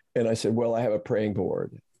 And I said, well, I have a praying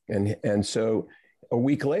board. And so a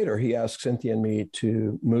week later, he asked Cynthia and me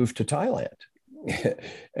to move to Thailand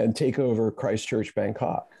and take over Christchurch,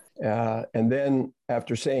 Bangkok. And then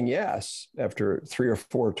after saying yes, after 3 or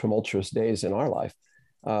 4 tumultuous days in our life,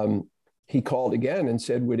 he called again and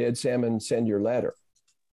said, would Ed Salmon send your letter?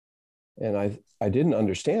 And I didn't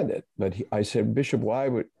understand it, but I said, Bishop, why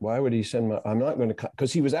would he send I'm not going to,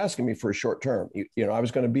 because he was asking me for a short term. I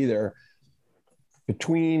was going to be there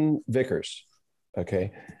between vicars.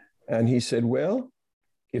 Okay. And he said, well,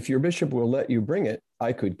 if your bishop will let you bring it,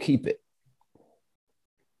 I could keep it.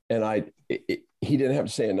 And he didn't have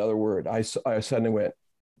to say another word. I suddenly went,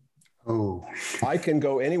 oh, I can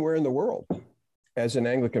go anywhere in the world as an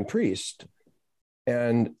Anglican priest,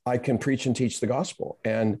 and I can preach and teach the gospel.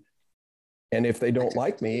 And if they don't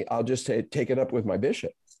like me, I'll just take it up with my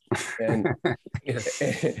bishop. And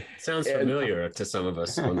sounds familiar to some of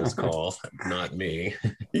us on this call, not me.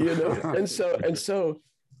 And so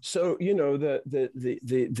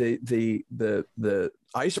the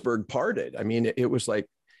iceberg parted. I mean, it was like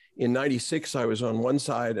in 96 I was on one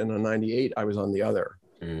side, and on 98 I was on the other.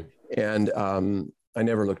 And I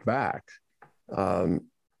never looked back.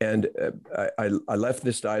 And I left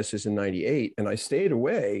this diocese in 98, and I stayed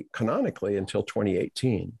away canonically until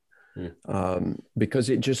 2018 because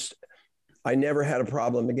I never had a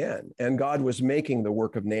problem again. And God was making the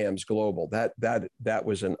work of NAMS global. That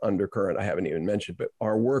was an undercurrent I haven't even mentioned, but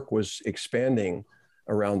our work was expanding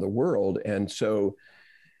around the world. And so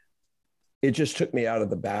it just took me out of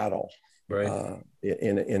the battle, right?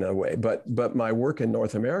 In a way. But my work in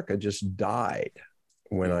North America just died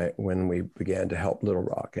when we began to help Little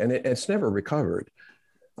Rock, and it's never recovered.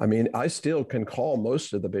 I mean, I still can call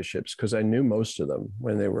most of the bishops because I knew most of them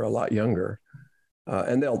when they were a lot younger,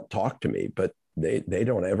 and they'll talk to me, but they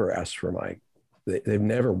don't ever ask for they've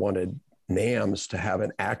never wanted NAMS to have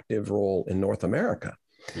an active role in North America.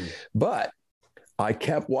 But I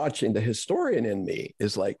kept watching. The historian in me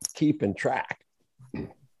is like keeping track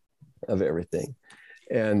of everything.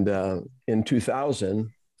 And in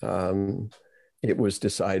 2000, it was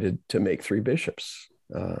decided to make 3 bishops,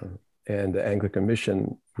 and the Anglican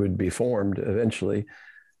mission would be formed eventually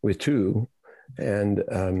with 2. And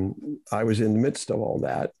I was in the midst of all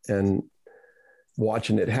that and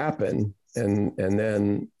watching it happen, and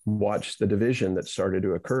then watch the division that started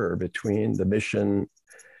to occur between the mission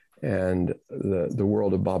and the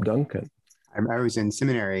world of Bob Duncan. I was in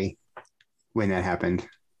seminary when that happened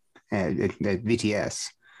at VTS,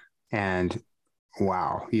 and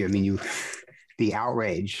wow, the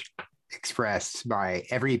outrage expressed by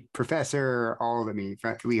every professor, all of them.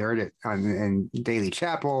 We heard it in Daily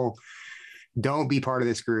Chapel. Don't be part of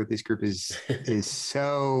this group. This group is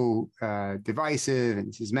so divisive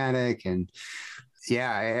and schismatic, and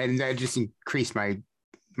that just increased my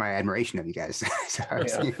admiration of you guys. So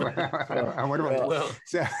I wonder what.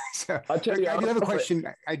 So I'll tell you. I do have a question.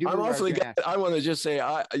 I want to just say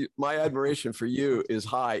my admiration for you is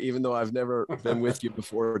high, even though I've never been with you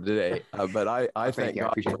before today. But I thank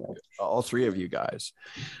God for all 3 of you guys.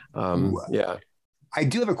 I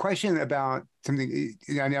do have a question about something.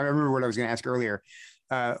 I remember what I was going to ask earlier.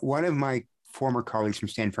 One of my former colleagues from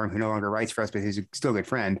Stand Firm, who no longer writes for us, but who's still a good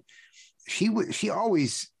friend, she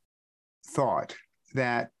always thought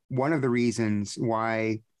that one of the reasons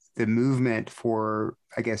why the movement for,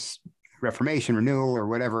 I guess, Reformation, renewal, or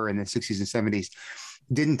whatever in the 60s and 70s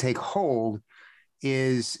didn't take hold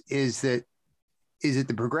is that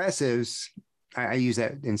the progressives, I use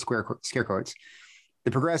that in scare quotes,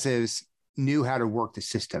 the progressives knew how to work the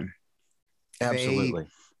system. Absolutely.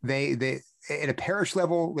 They at a parish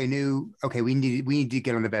level, they knew, okay, we need to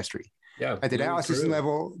get on the vestry. Yeah. At the diocesan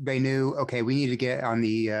level, they knew, okay, we need to get on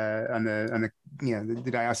the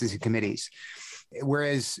the diocesan committees.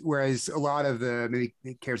 Whereas a lot of the maybe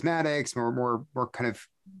charismatics, more kind of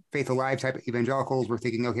faith alive type of evangelicals were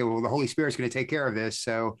thinking, okay, well, the Holy Spirit's going to take care of this,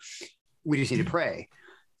 so we just need to pray.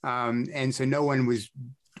 And so no one was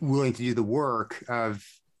willing to do the work of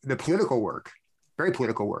the political work, very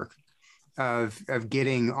political work of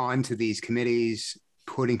getting onto these committees,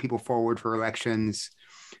 putting people forward for elections,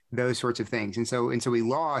 those sorts of things. And so we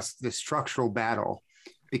lost the structural battle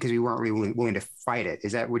because we weren't really willing to fight it.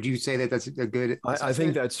 Would you say that that's a good I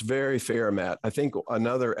think that's very fair, Matt. I think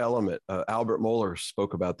another element, Albert Mohler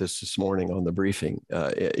spoke about this morning on the briefing,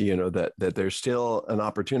 that there's still an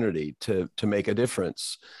opportunity to make a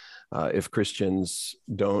difference if Christians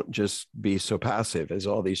don't just be so passive as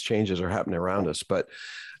all these changes are happening around us. But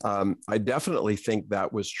I definitely think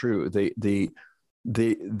that was true.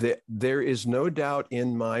 There is no doubt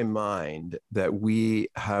in my mind that we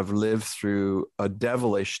have lived through a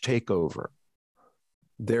devilish takeover.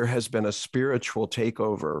 There has been a spiritual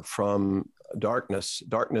takeover from darkness.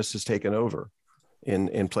 Darkness has taken over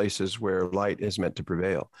in places where light is meant to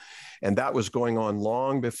prevail. And that was going on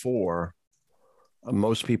long before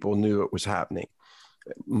most people knew it was happening,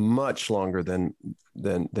 much longer than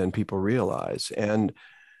people realize. And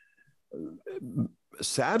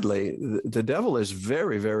sadly, the devil is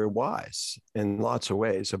very, very wise in lots of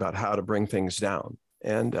ways about how to bring things down.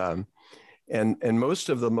 And most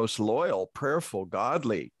of the most loyal, prayerful,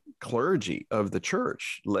 godly clergy of the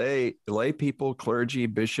church, lay people, clergy,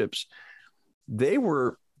 bishops, they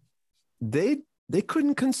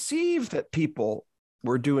couldn't conceive that people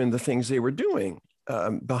were doing the things they were doing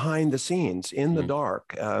behind the scenes in the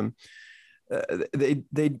dark.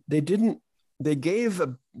 They gave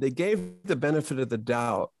the benefit of the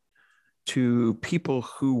doubt to people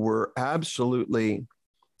who were absolutely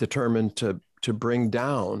determined to bring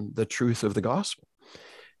down the truth of the gospel,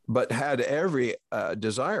 but had every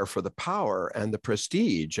desire for the power and the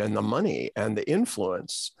prestige and the money and the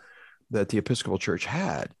influence that the Episcopal Church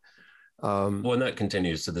had. Well, and that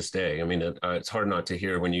continues to this day. I mean, it's hard not to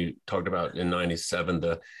hear when you talked about in 97,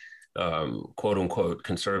 the quote unquote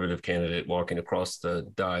conservative candidate walking across the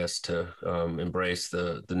dais to embrace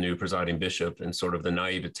the new presiding bishop, and sort of the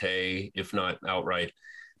naivete, if not outright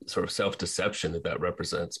sort of self-deception that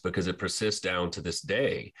represents, because it persists down to this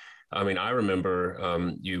day. I mean, I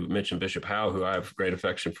remember you mentioned Bishop Howe, who I have great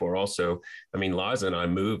affection for also. I mean, Liza and I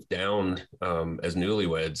moved down as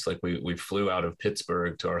newlyweds. Like we flew out of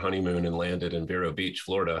Pittsburgh to our honeymoon and landed in Vero Beach,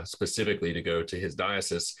 Florida, specifically to go to his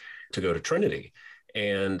diocese, to go to Trinity.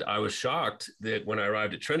 And I was shocked that when I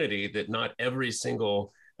arrived at Trinity, that not every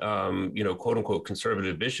single, quote unquote,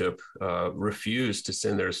 conservative bishop refused to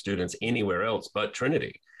send their students anywhere else but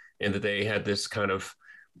Trinity. And that they had this kind of,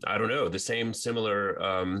 I don't know, the same similar,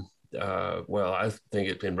 I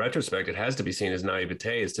think in retrospect, it has to be seen as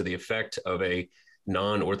naivete as to the effect of a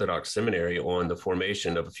non-Orthodox seminary on the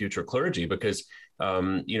formation of a future clergy, because,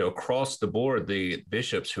 across the board, the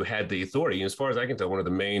bishops who had the authority, as far as I can tell, one of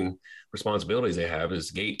the main responsibilities they have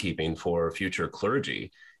is gatekeeping for future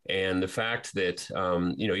clergy. And the fact that,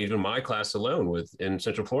 even my class alone in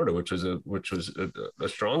Central Florida, which was a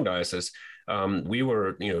strong diocese, we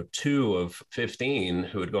were, 2 of 15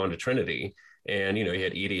 who had gone to Trinity. And, you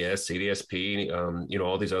had EDS, CDSP,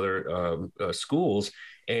 all these other schools.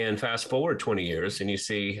 And fast forward 20 years and you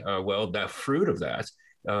see, that fruit of that,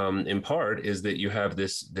 in part, is that you have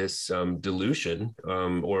this dilution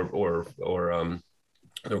or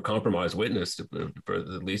compromised witness, for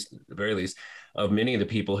the very least, of many of the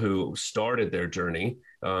people who started their journey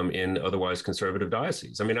in otherwise conservative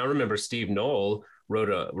dioceses. I mean, I remember Steve Knoll wrote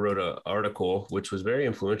a article which was very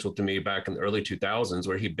influential to me back in the early 2000s,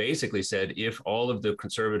 where he basically said if all of the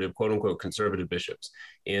conservative, quote unquote, conservative bishops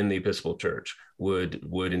in the Episcopal Church would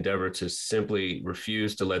endeavor to simply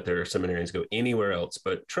refuse to let their seminarians go anywhere else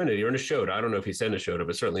but Trinity or Nashotah, I don't know if he said Nashotah,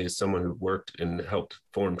 but certainly as someone who worked and helped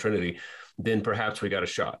form Trinity, then perhaps we got a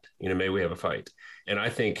shot. Maybe we have a fight. And I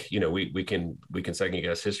think, we can second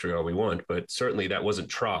guess history all we want, but certainly that wasn't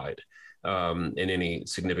tried in any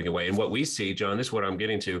significant way. And what we see, John, this is what I'm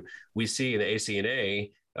getting to, we see in the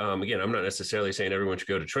ACNA, again, I'm not necessarily saying everyone should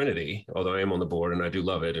go to Trinity, although I am on the board and I do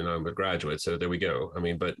love it and I'm a graduate. So there we go. I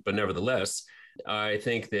mean, but nevertheless, I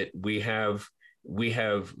think that we have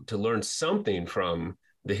to learn something from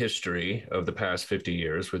the history of the past 50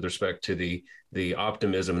 years with respect to the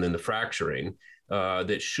optimism and then the fracturing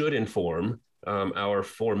that should inform our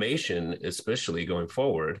formation, especially going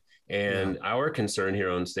forward. And our concern here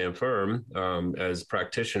on Stand Firm as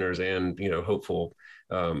practitioners and,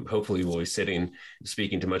 hopefully we'll be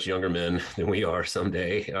speaking to much younger men than we are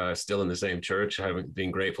someday, still in the same church,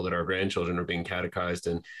 being grateful that our grandchildren are being catechized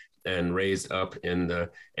and raised up in the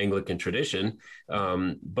Anglican tradition.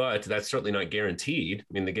 But that's certainly not guaranteed.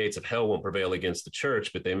 I mean, the gates of hell won't prevail against the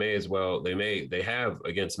church, but they have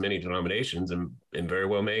against many denominations and very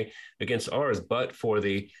well may against ours, but for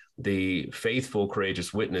the faithful,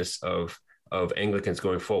 courageous witness of Anglicans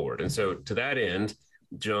going forward. And so to that end,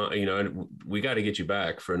 John, you know, we got to get you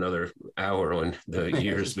back for another hour on the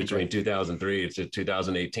years between 2003 to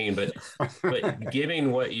 2018. But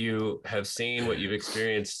given what you have seen, what you've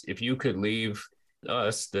experienced, if you could leave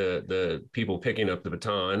us, the people picking up the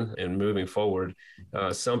baton and moving forward,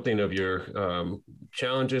 something of your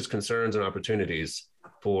challenges, concerns, and opportunities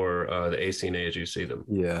for the ACNA as you see them.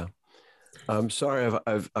 Yeah. I'm sorry,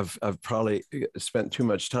 I've probably spent too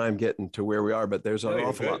much time getting to where we are, but there's an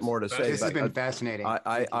awful lot more to say. This has been fascinating.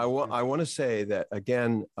 I want to say that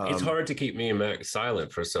again. It's hard to keep me and Mac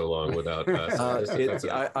silent for so long without us.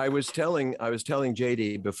 I was telling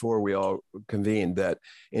JD before we all convened that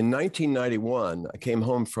in 1991 I came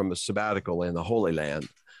home from a sabbatical in the Holy Land,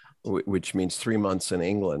 which means 3 months in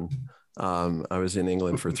England. I was in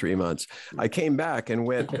England for 3 months. I came back and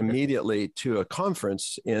went immediately to a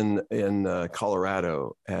conference in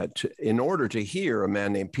Colorado in order to hear a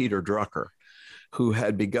man named Peter Drucker, who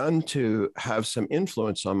had begun to have some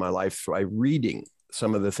influence on my life by reading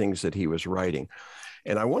some of the things that he was writing.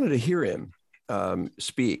 And I wanted to hear him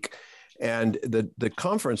speak. And the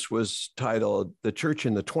conference was titled The Church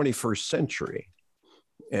in the 21st Century.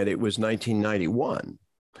 And it was 1991.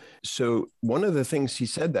 So one of the things he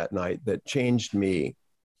said that night that changed me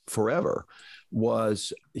forever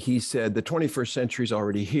was he said, the 21st century is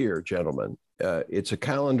already here, gentlemen. It's a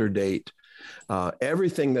calendar date.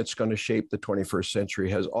 Everything that's going to shape the 21st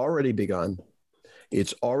century has already begun.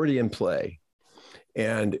 It's already in play.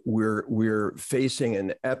 And we're facing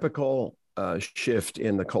an epical shift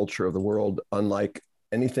in the culture of the world, unlike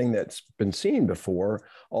anything that's been seen before,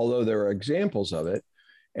 although there are examples of it.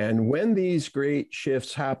 And when these great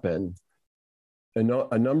shifts happen, a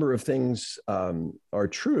number of things are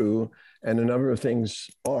true and a number of things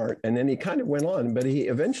aren't. And then he kind of went on, but he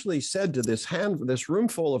eventually said to this room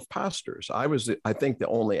full of pastors, I think, the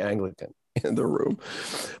only Anglican in the room,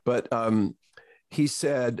 but he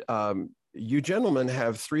said, you gentlemen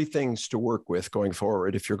have 3 things to work with going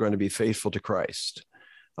forward if you're going to be faithful to Christ.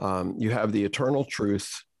 You have the eternal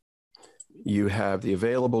truth, you have the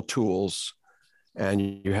available tools, and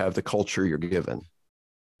you have the culture you're given,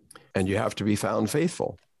 and you have to be found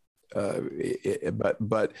faithful.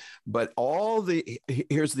 But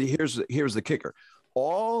here's the kicker: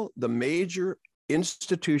 all the major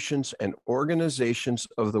institutions and organizations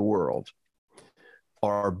of the world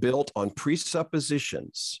are built on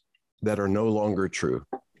presuppositions that are no longer true,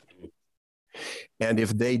 and if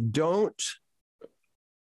they don't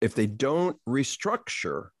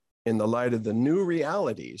restructure in the light of the new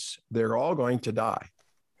realities, they're all going to die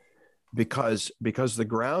because the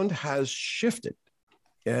ground has shifted.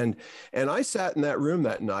 And I sat in that room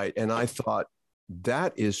that night and I thought,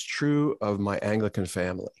 that is true of my Anglican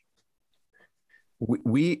family.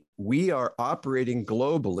 We are operating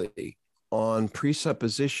globally on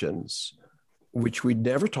presuppositions which we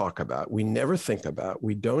never talk about, we never think about,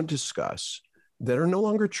 we don't discuss, that are no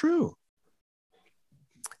longer true.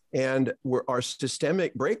 And our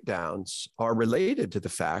systemic breakdowns are related to the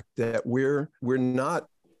fact that we're not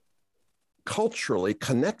culturally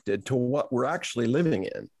connected to what we're actually living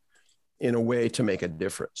in a way to make a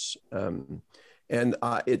difference. And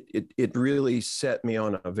it really set me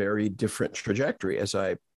on a very different trajectory as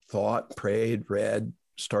I thought, prayed, read,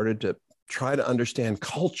 started to try to understand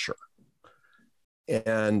culture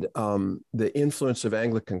and the influence of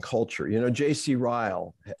Anglican culture. You know, J.C.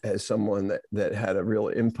 Ryle as someone that had a real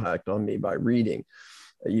impact on me by reading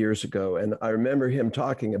years ago. And I remember him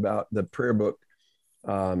talking about the prayer book,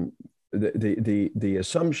 the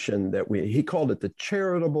assumption that he called it the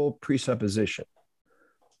charitable presupposition.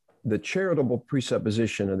 The charitable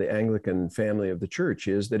presupposition of the Anglican family of the church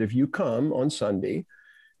is that if you come on Sunday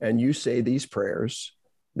and you say these prayers,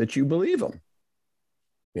 that you believe them,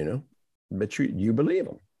 you know, but you believe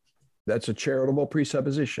them. That's a charitable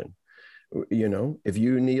presupposition. You know, if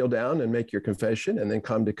you kneel down and make your confession and then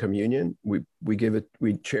come to communion, we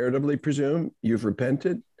charitably presume you've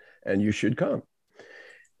repented and you should come.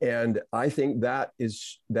 And I think that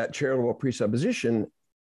charitable presupposition,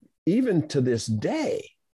 even to this day,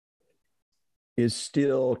 is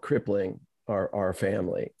still crippling our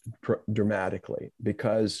family dramatically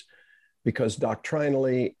because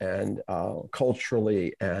doctrinally and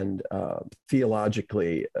culturally and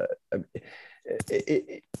theologically,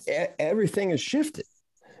 everything has shifted.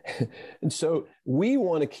 And so we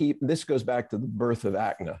want to keep, this goes back to the birth of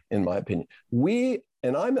ACNA, in my opinion.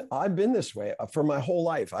 I've been this way for my whole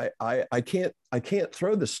life. I can't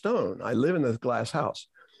throw the stone. I live in a glass house.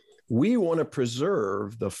 We want to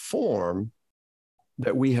preserve the form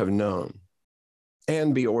that we have known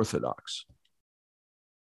and be orthodox.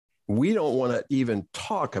 We don't want to even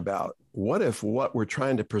talk about what if what we're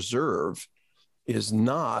trying to preserve is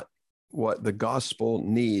not what the gospel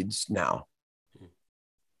needs now.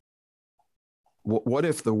 What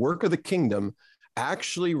if the work of the kingdom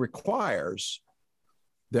actually requires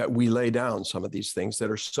that we lay down some of these things that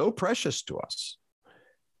are so precious to us,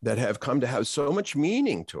 that have come to have so much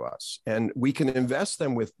meaning to us, and we can invest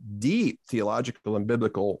them with deep theological and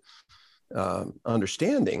biblical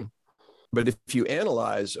understanding. But if you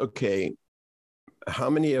analyze, okay, how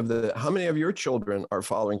many of your children are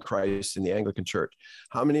following Christ in the Anglican Church?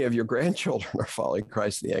 How many of your grandchildren are following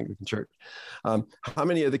Christ in the Anglican Church? How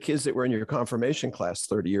many of the kids that were in your confirmation class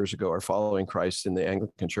 30 years ago are following Christ in the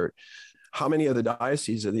Anglican Church? How many of the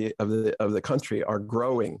dioceses of the country are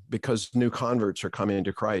growing because new converts are coming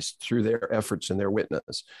to Christ through their efforts and their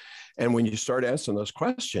witness? And when you start asking those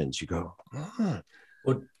questions, you go,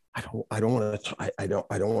 well, I don't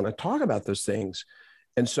want to talk about those things.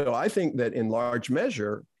 And so I think that in large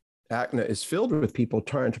measure, ACNA is filled with people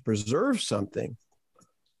trying to preserve something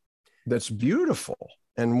that's beautiful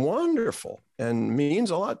and wonderful and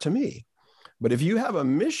means a lot to me. But if you have a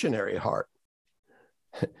missionary heart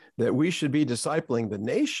that we should be discipling the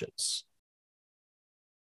nations,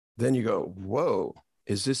 then you go, whoa,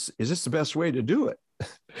 is this the best way to do it?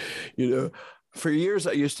 For years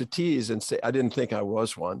I used to tease and say, I didn't think I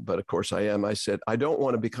was one, but of course I am. I said, I don't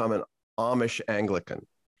want to become an Amish Anglican.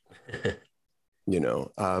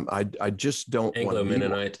 I just don't want to be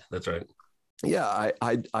Anglo-Mennonite. That's right. Yeah,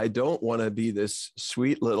 I don't want to be this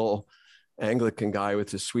sweet little Anglican guy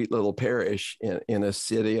with this sweet little parish in a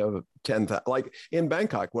city of 10,000. Like in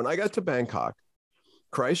Bangkok, when I got to Bangkok,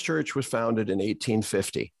 Christ Church was founded in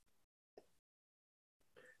 1850.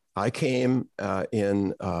 I came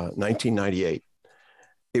in 1998.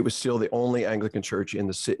 It was still the only Anglican church in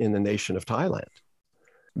the nation of Thailand.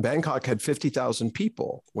 Bangkok had 50,000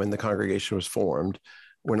 people when the congregation was formed.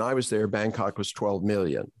 When I was there, Bangkok was 12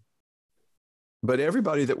 million. But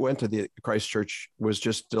everybody that went to the Christ Church was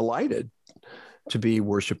just delighted to be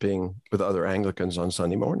worshiping with other Anglicans on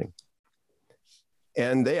Sunday morning.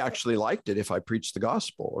 And they actually liked it if I preached the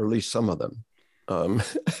gospel, or at least some of them.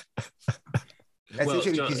 That's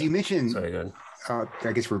interesting because you mentioned, sorry, go ahead.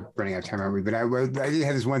 I guess we're running out of time, aren't we? But I did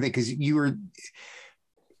have this one thing, because you were,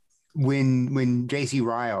 when J.C.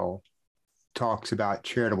 Ryle talks about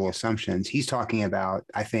charitable assumptions, he's talking about,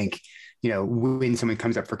 I think, when someone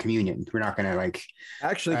comes up for communion, we're not going to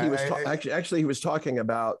Actually, he was talking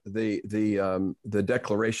about the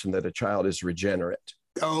declaration that a child is regenerate.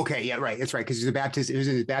 Oh, okay. Yeah, right. That's right. Because it was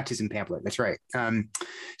in his baptism pamphlet. That's right.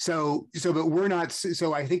 But we're not.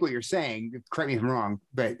 So I think what you're saying, correct me if I'm wrong,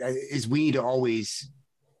 but is we need to always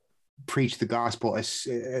preach the gospel as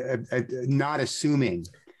not assuming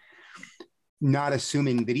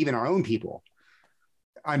that even our own people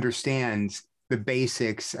understand the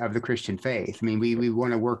basics of the Christian faith. I mean, we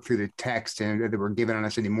want to work through the text and that we're given on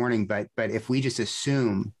a Sunday morning, but if we just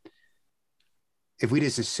assume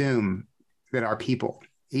that our people,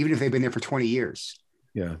 even if they've been there for 20 years,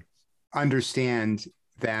 understand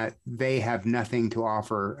that they have nothing to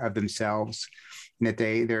offer of themselves, and that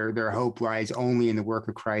their hope lies only in the work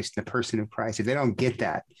of Christ, the person of Christ. If they don't get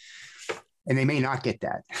that, and they may not get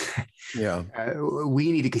that,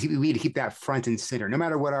 we need to keep that front and center, no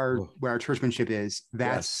matter what our churchmanship is.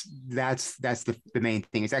 That's the main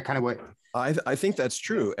thing. Is that kind of what I think that's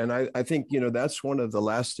true, and I think that's one of the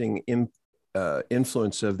lasting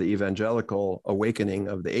influence of the evangelical awakening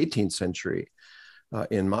of the 18th century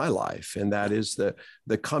in my life, and that is the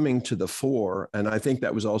coming to the fore. And I think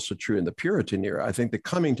that was also true in the Puritan era. I think the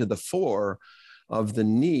coming to the fore of the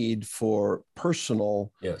need for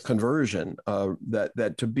personal conversion,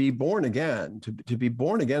 that to be born again, to be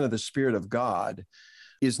born again of the Spirit of God,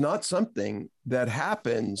 is not something that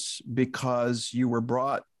happens because you were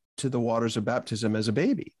brought to the waters of baptism as a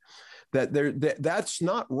baby. That's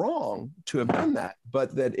not wrong to have done that,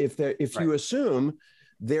 but that if you assume,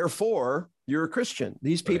 therefore you're a Christian,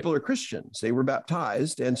 these people are Christians, they were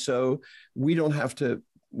baptized, and so we don't have to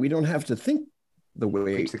think the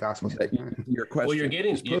way preach the gospel. Your question. Well, you're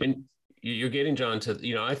getting, John,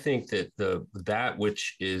 to I think that that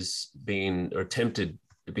which is being attempted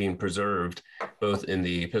being preserved both in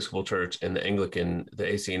the Episcopal Church and the Anglican, the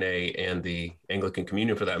ACNA, and the Anglican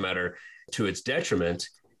Communion, for that matter, to its detriment,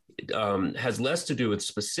 has less to do with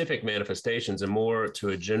specific manifestations and more to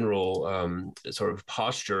a general sort of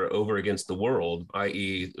posture over against the world,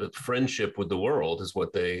 i.e. friendship with the world is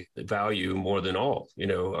what they value more than all.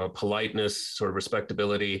 Politeness, sort of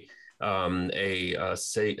respectability, a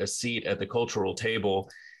seat at the cultural table.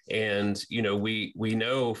 And, we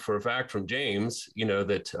know for a fact from James,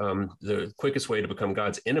 that the quickest way to become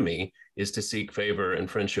God's enemy is to seek favor and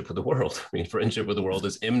friendship with the world. I mean, friendship with the world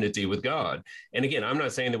is enmity with God. And again, I'm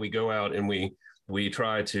not saying that we go out and we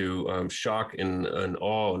try to shock and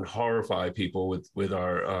awe and horrify people with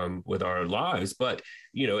our lives. But,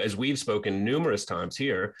 as we've spoken numerous times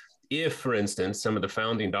here, if, for instance, some of the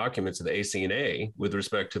founding documents of the ACNA with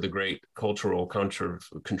respect to the great cultural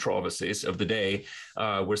controversies of the day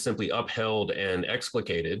were simply upheld and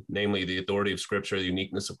explicated, namely the authority of Scripture, the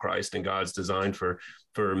uniqueness of Christ and God's design for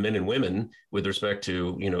men and women with respect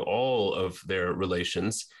to, all of their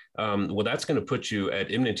relations, well, that's going to put you at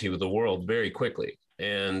enmity with the world very quickly.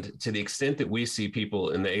 And to the extent that we see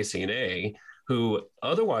people in the ACNA who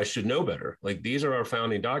otherwise should know better, like these are our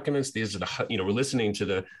founding documents, these are the, we're listening to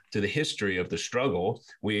the history of the struggle.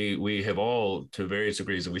 We have all, to various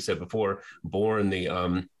degrees, as we said before, borne the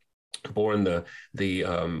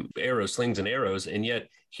arrows, slings and arrows, and yet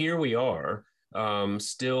here we are,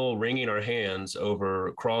 still wringing our hands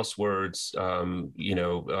over crosswords,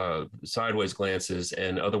 sideways glances,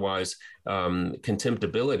 and otherwise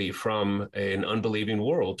contemptibility from an unbelieving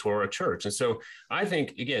world toward our church. And so I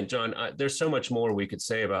think, again, John, there's so much more we could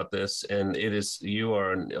say about this. And you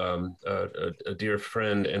are a dear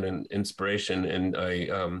friend and an inspiration and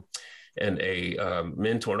a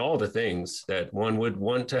mentor and all the things that one would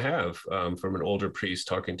want to have from an older priest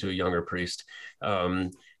talking to a younger priest.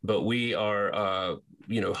 But we are,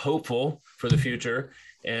 hopeful for the future,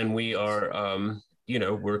 and we are,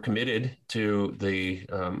 we're committed to the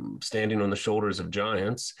standing on the shoulders of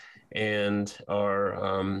giants, and are,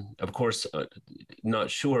 of course, not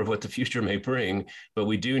sure of what the future may bring, but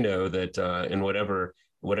we do know that in whatever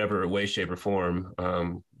way, shape, or form,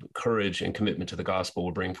 courage and commitment to the gospel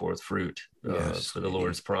will bring forth fruit. Yes. For the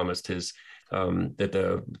Lord's promised his that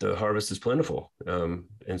the harvest is plentiful, and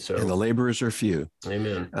the laborers are few.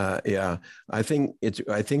 Amen. I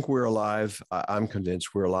think we're alive. I'm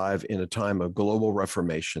convinced we're alive in a time of global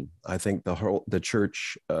reformation. I think the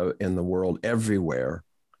church in the world everywhere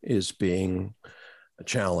is being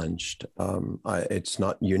challenged. It's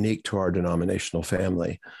not unique to our denominational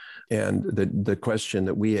family. And the question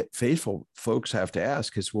that we faithful folks have to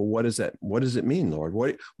ask is, well, what does it mean, Lord?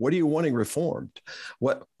 What are you wanting reformed?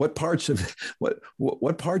 What parts of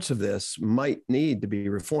this might need to be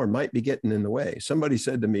reformed, might be getting in the way? Somebody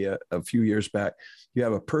said to me a few years back, you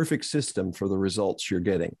have a perfect system for the results you're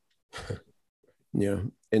getting.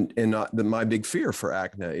 And my big fear for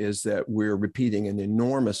ACNA is that we're repeating an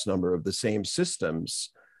enormous number of the same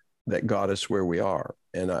systems that got us where we are.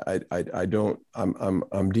 And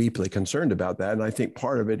I'm deeply concerned about that. And I think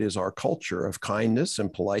part of it is our culture of kindness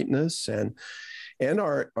and politeness and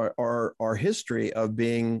our history of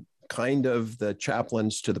being kind of the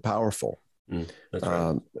chaplains to the powerful. That's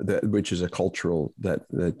right. Which is a cultural that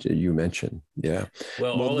you mentioned. Yeah.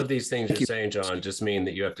 Well, all of these things you're saying, John, just mean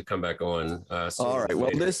that you have to come back on. All right.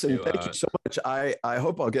 Well, listen, thank you so much. I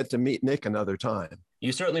hope I'll get to meet Nick another time.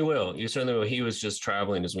 You certainly will. He was just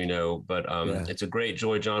traveling, as we know, but It's a great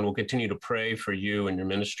joy, John. We'll continue to pray for you and your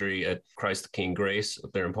ministry at Christ the King Grace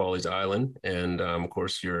up there in Pawleys Island. And of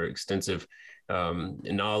course, your extensive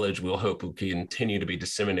knowledge, we'll hope, will continue to be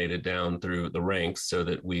disseminated down through the ranks so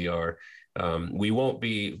that we won't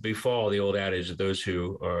befall the old adage of those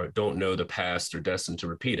who don't know the past are destined to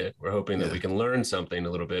repeat it. We're hoping that we can learn something a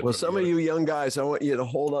little bit. Well, some of you young guys, I want you to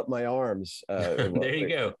hold up my arms. There you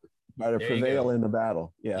go. Try to prevail in the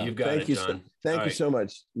battle. Yeah. You've got it, John. Thank you so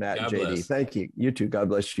much, Matt and JD. Bless. Thank you. You too. God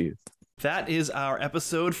bless you. That is our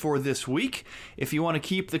episode for this week. If you want to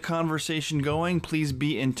keep the conversation going, please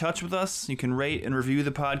be in touch with us. You can rate and review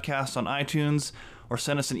the podcast on iTunes, or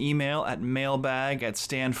send us an email at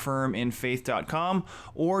mailbag@standfirminfaith.com,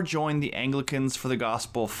 or join the Anglicans for the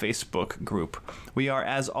Gospel Facebook group. We are,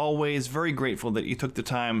 as always, very grateful that you took the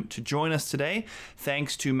time to join us today.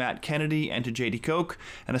 Thanks to Matt Kennedy and to JD Koch,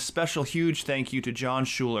 and a special huge thank you to John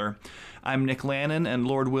Schuler. I'm Nick Lannon, and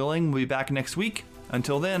Lord willing, we'll be back next week.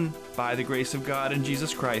 Until then, by the grace of God and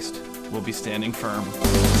Jesus Christ, we'll be standing firm.